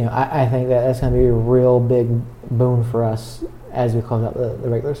I think that's going to be a real big boon for us as we close out the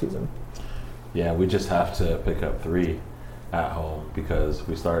regular season. Yeah, we just have to pick up 3 at home, because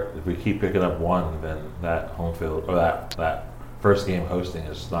if we keep picking up 1, then that home field or that first game hosting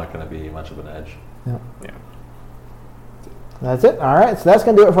is not going to be much of an edge. Yeah. Yeah. That's it. All right, so that's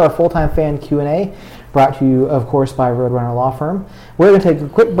going to do it for our full-time fan Q&A, brought to you, of course, by Roadrunner Law Firm. We're going to take a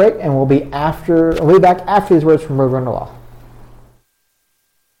quick break, and we'll be back after these words from Roadrunner Law.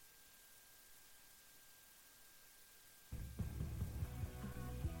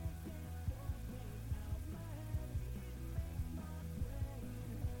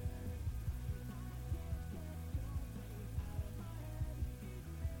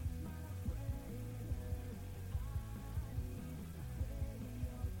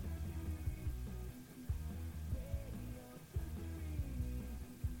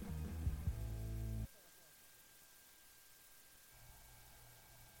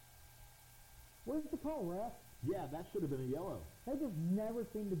 Where's the call, Raph? Yeah, that should have been a yellow. They just never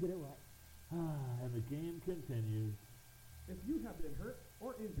seem to get it right. And the game continues. If you have been hurt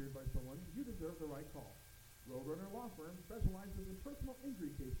or injured by someone, you deserve the right call. Roadrunner Law Firm specializes in personal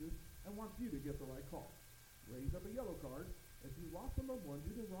injury cases and wants you to get the right call. Raise up a yellow card if you lost a loved one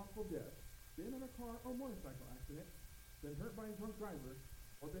due to wrongful death, been in a car or motorcycle accident, been hurt by a drunk driver,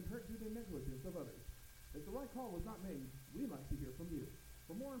 or been hurt due to negligence of others. If the right call was not made, we'd like to hear from you.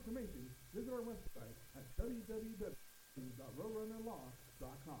 For more information, visit our website at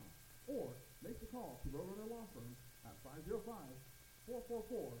www.roadrunnerlaw.com or make the call to Roadrunner Law Firm at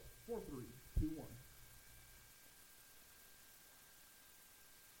 505-444-4321.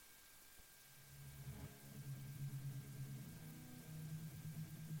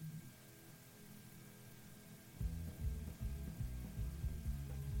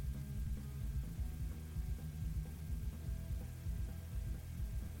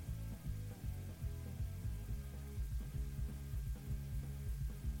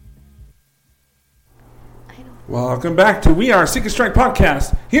 Welcome back to We Are Seek and Strike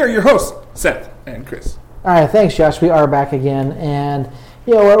podcast. Here are your hosts, Seth and Chris. All right, thanks, Josh. We are back again, and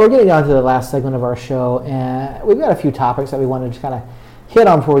we're getting on to the last segment of our show, and we've got a few topics that we want to just kind of hit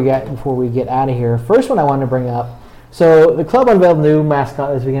on before we get out of here. First one I wanted to bring up. So the club unveiled a new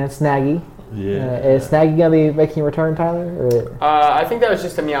mascot this weekend. It's Snaggy. Yeah. Is Snaggy gonna be making a return, Tyler? Or? I think that was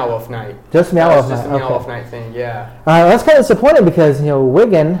just a Meow Wolf night. Just Meow Wolf night. Just a Meow Wolf night thing. Yeah. That's kind of disappointing because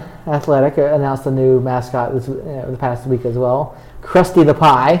Wigan Athletic announced a new mascot the past week as well, Krusty the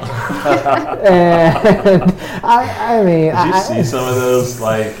Pie. And I mean, did you see some of those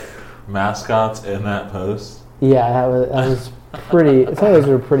mascots in that post? Yeah, that was pretty. Some of those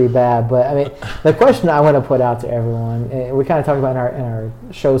were pretty bad, but I mean, the question I want to put out to everyone, and we kind of talked about in our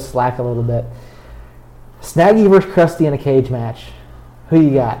show Slack a little bit: Snaggy versus Krusty in a cage match. Who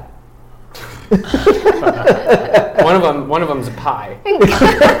you got? One of them's a pie.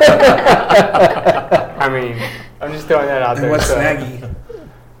 I mean, I'm just throwing that out there. And what's Snaggy?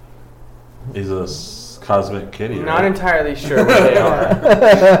 He's a cosmic kitty. Not right? entirely sure what they are.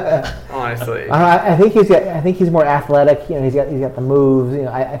 Honestly, I think he's more athletic. He's got the moves.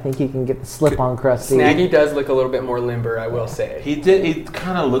 I think he can get the slip on Krusty. Snaggy does look a little bit more limber, I will say. He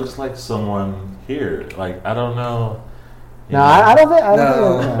kind of looks like someone here. I don't know. I don't think.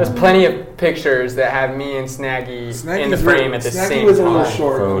 There's plenty of pictures that have me and Snaggy in the frame at the same time. Snaggy was a little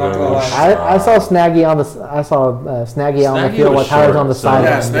short. I'm not gonna lie. I saw Snaggy on the field while Tyler's on the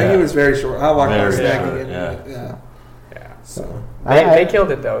sideline. Yeah, Snaggy was very short. I walked on Snaggy. Yeah. So they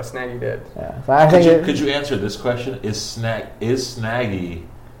killed it though. Snaggy did. Yeah. So I think could you answer this question? Is Snaggy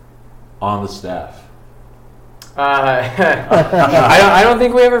on the staff? I don't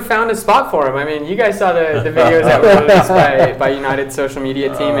think we ever found a spot for him. I mean, you guys saw the videos that were released by United's social media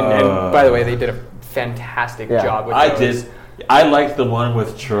team, and by the way, they did a fantastic job with those. I liked the one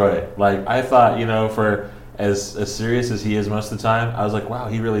with Troy. I thought, for as serious as he is most of the time, I was like, wow,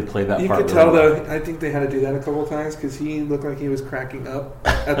 he really played that part. You could tell, though, I think they had to do that a couple of times because he looked like he was cracking up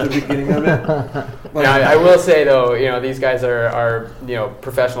at the beginning of it. I will say, though, these guys are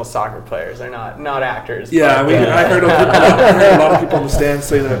professional soccer players. They're not actors. Yeah, I heard a lot of people on the stand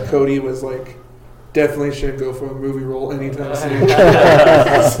say that Cody was definitely should go for a movie role anytime soon.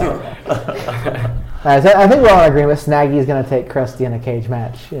 I think we're all in agreement. Snaggy is going to take Krusty in a cage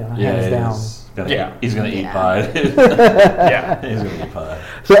match. Hands down. He's going to eat pie. He's going to eat pie.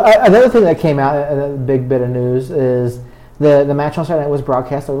 So another thing that came out, a big bit of news, is the match on Saturday night was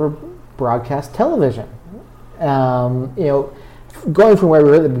broadcast over broadcast television. Going from where we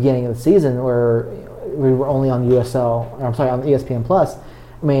were at the beginning of the season, where we were only on on ESPN Plus.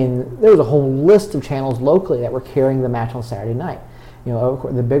 I mean, there was a whole list of channels locally that were carrying the match on Saturday night.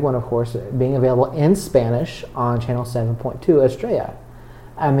 The big one, of course, being available in Spanish on Channel 7.2 Estrella.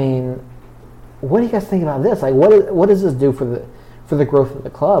 I mean, what do you guys think about this? What does this do for the growth of the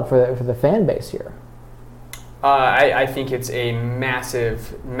club, for the fan base here? I think it's a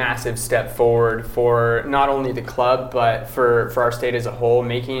massive, massive step forward for not only the club but for our state as a whole,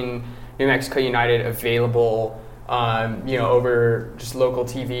 making New Mexico United available. Over just local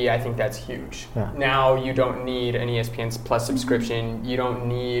TV, I think that's huge. Yeah. Now you don't need an ESPN Plus subscription. You don't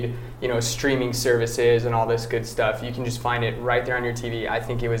need, streaming services and all this good stuff. You can just find it right there on your TV. I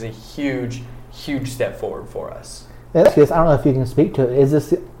think it was a huge, huge step forward for us. I don't know if you can speak to it.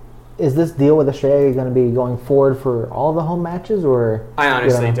 Is this deal with Australia going to be going forward for all the home matches, or? I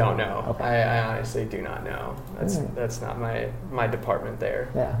honestly don't know. Okay. I honestly do not know. That's not my department there.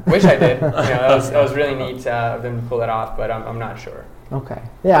 Yeah. Wish I did. That was really neat of them to pull it off, but I'm not sure. Okay.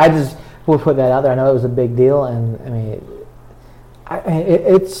 Yeah, I just will put that out there. I know it was a big deal, and I mean,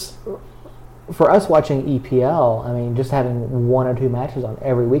 it's for us watching EPL. I mean, just having one or two matches on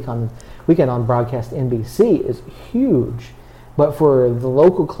every weekend on broadcast NBC is huge. But for the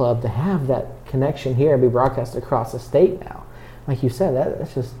local club to have that connection here and be broadcast across the state now, like you said,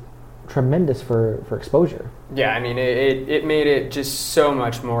 that's just tremendous for exposure. Yeah, I mean, it made it just so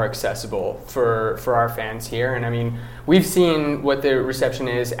much more accessible for our fans here. And I mean, we've seen what the reception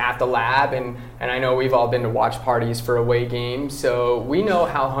is at the Lab, and I know we've all been to watch parties for away games, so we know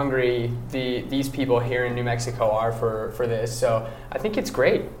how hungry these people here in New Mexico are for this. So I think it's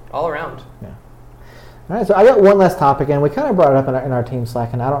great all around. Yeah. All right, so I got one last topic, and we kind of brought it up in our team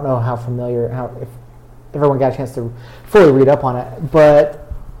Slack, and I don't know if everyone got a chance to fully read up on it,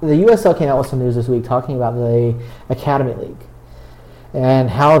 but the USL came out with some news this week talking about the Academy League and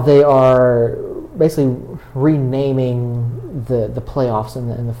how they are basically renaming the playoffs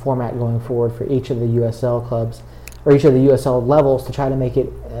and the format going forward for each of the USL clubs or each of the USL levels to try to make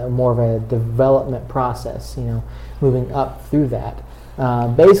it more of a development process, moving up through that.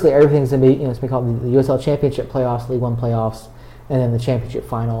 Basically, everything's going to be, it's going to be called the USL Championship Playoffs, League One Playoffs, and then the Championship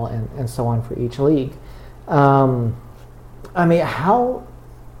Final, and so on for each league. I mean, how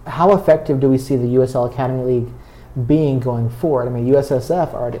effective do we see the USL Academy League being going forward? I mean,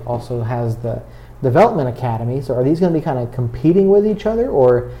 USSF already also has the Development Academy, so are these going to be kind of competing with each other,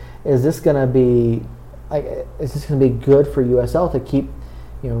 or is this going to be good for USL to keep,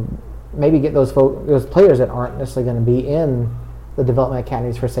 maybe get those players that aren't necessarily going to be in the development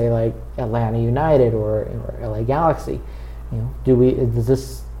academies for, say, like Atlanta United or LA Galaxy? Is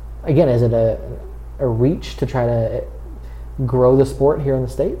this, again, is it a reach to try to grow the sport here in the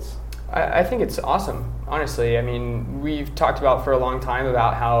States? I think it's awesome, honestly. I mean, we've talked about for a long time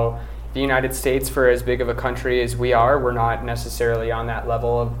about how the United States, for as big of a country as we are, we're not necessarily on that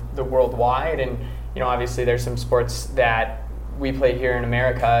level of the worldwide. And, obviously there's some sports that we play here in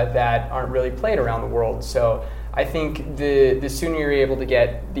America that aren't really played around the world. So I think the sooner you're able to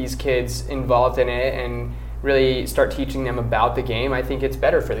get these kids involved in it and really start teaching them about the game, I think it's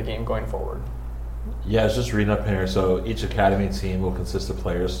better for the game going forward. Yeah, I was just reading up here. So each academy team will consist of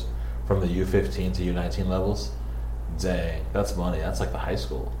players from the U15 to U19 levels. Dang, that's money. That's like the high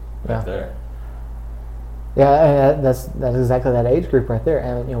school right there. Yeah, and that's exactly that age group right there.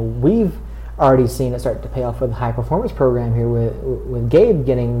 And we've already seen it start to pay off with the high performance program here with Gabe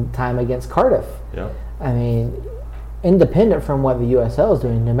getting time against Cardiff. Yeah. I mean, independent from what the USL is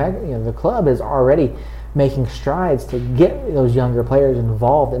doing, the club is already making strides to get those younger players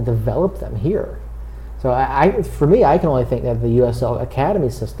involved and develop them here. So for me, I can only think that the USL Academy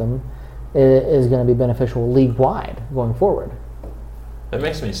system is going to be beneficial league-wide going forward. That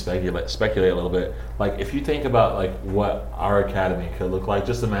makes me speculate a little bit. Like, if you think about like what our academy could look like,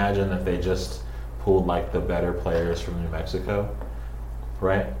 just imagine if they just pulled like the better players from New Mexico,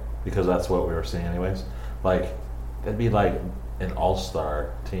 right? Because that's what we were seeing anyways. Like, that'd be like an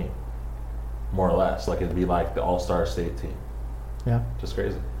all-star team, more or less. Like, it'd be like the all-star state team. Yeah. Just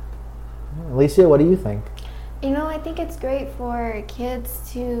crazy. Alicia, what do you think? I think it's great for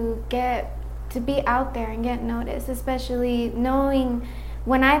kids to be out there and get noticed, especially knowing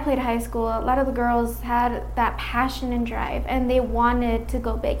when I played high school, a lot of the girls had that passion and drive, and they wanted to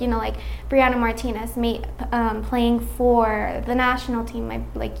go big. Like Brianna Martinez playing for the national team,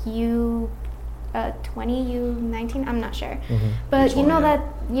 like U20, U19, I'm not sure. Mm-hmm. But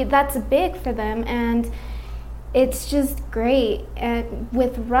that's big for them, and it's just great. And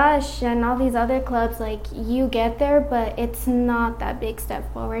with Rush and all these other clubs, like, you get there, but it's not that big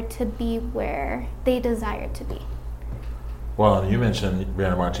step forward to be where they desire to be. Well, and you mentioned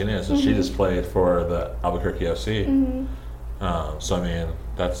Brianna Martinez, and she just played for the Albuquerque FC. Mm-hmm. So, I mean,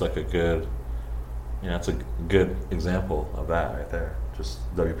 that's like a good, that's a good example of that right there. Just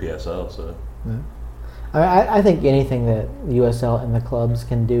WPSL, so. Yeah. I think anything that the USL and the clubs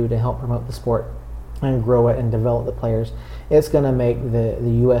can do to help promote the sport and grow it and develop the players, it's going to make the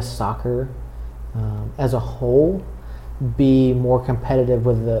U.S. soccer as a whole be more competitive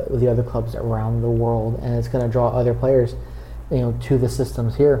with the other clubs around the world, and it's going to draw other players, to the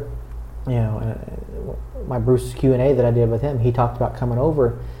systems here. My Bruce Q&A that I did with him, he talked about coming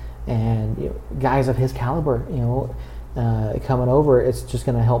over, and guys of his caliber, coming over, it's just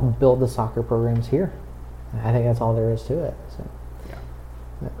going to help build the soccer programs here. I think that's all there is to it. So, yeah.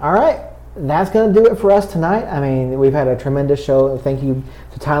 All right. That's going to do it for us tonight. I mean, we've had a tremendous show. Thank you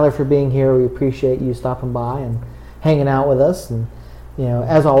to Tyler for being here. We appreciate you stopping by and hanging out with us. And,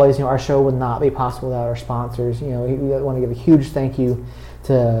 as always, our show would not be possible without our sponsors. We want to give a huge thank you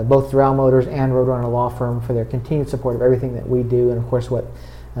to both Doral Motors and Roadrunner Law Firm for their continued support of everything that we do, and, of course, what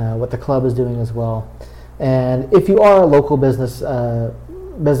the club is doing as well. And if you are a local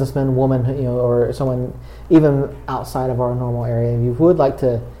businessman, woman, or someone even outside of our normal area, if you would like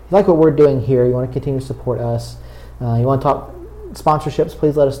what we're doing here, you want to continue to support us, you want to talk sponsorships,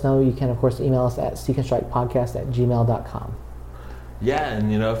 please let us know. You can, of course, email us at seekandstrikepodcast@gmail.com. Yeah,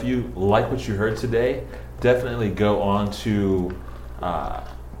 and if you like what you heard today, definitely go on to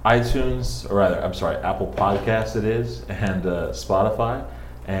iTunes, or rather, Apple Podcasts it is, and Spotify,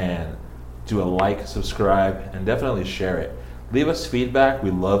 and do a like, subscribe, and definitely share it. Leave us feedback.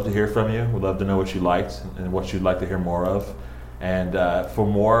 We'd love to hear from you. We'd love to know what you liked and what you'd like to hear more of. And for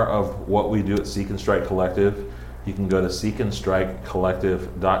more of what we do at Seek and Strike Collective, you can go to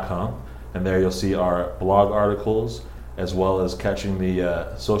seekandstrikecollective.com, and there you'll see our blog articles, as well as catching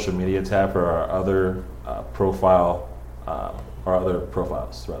the social media tab for our other profiles,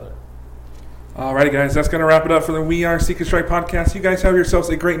 rather. Alrighty, guys, that's going to wrap it up for the We Are Seek and Strike podcast. You guys have yourselves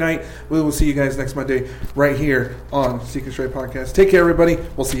a great night. We will see you guys next Monday right here on Seek and Strike podcast. Take care, everybody.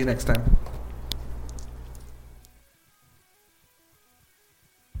 We'll see you next time.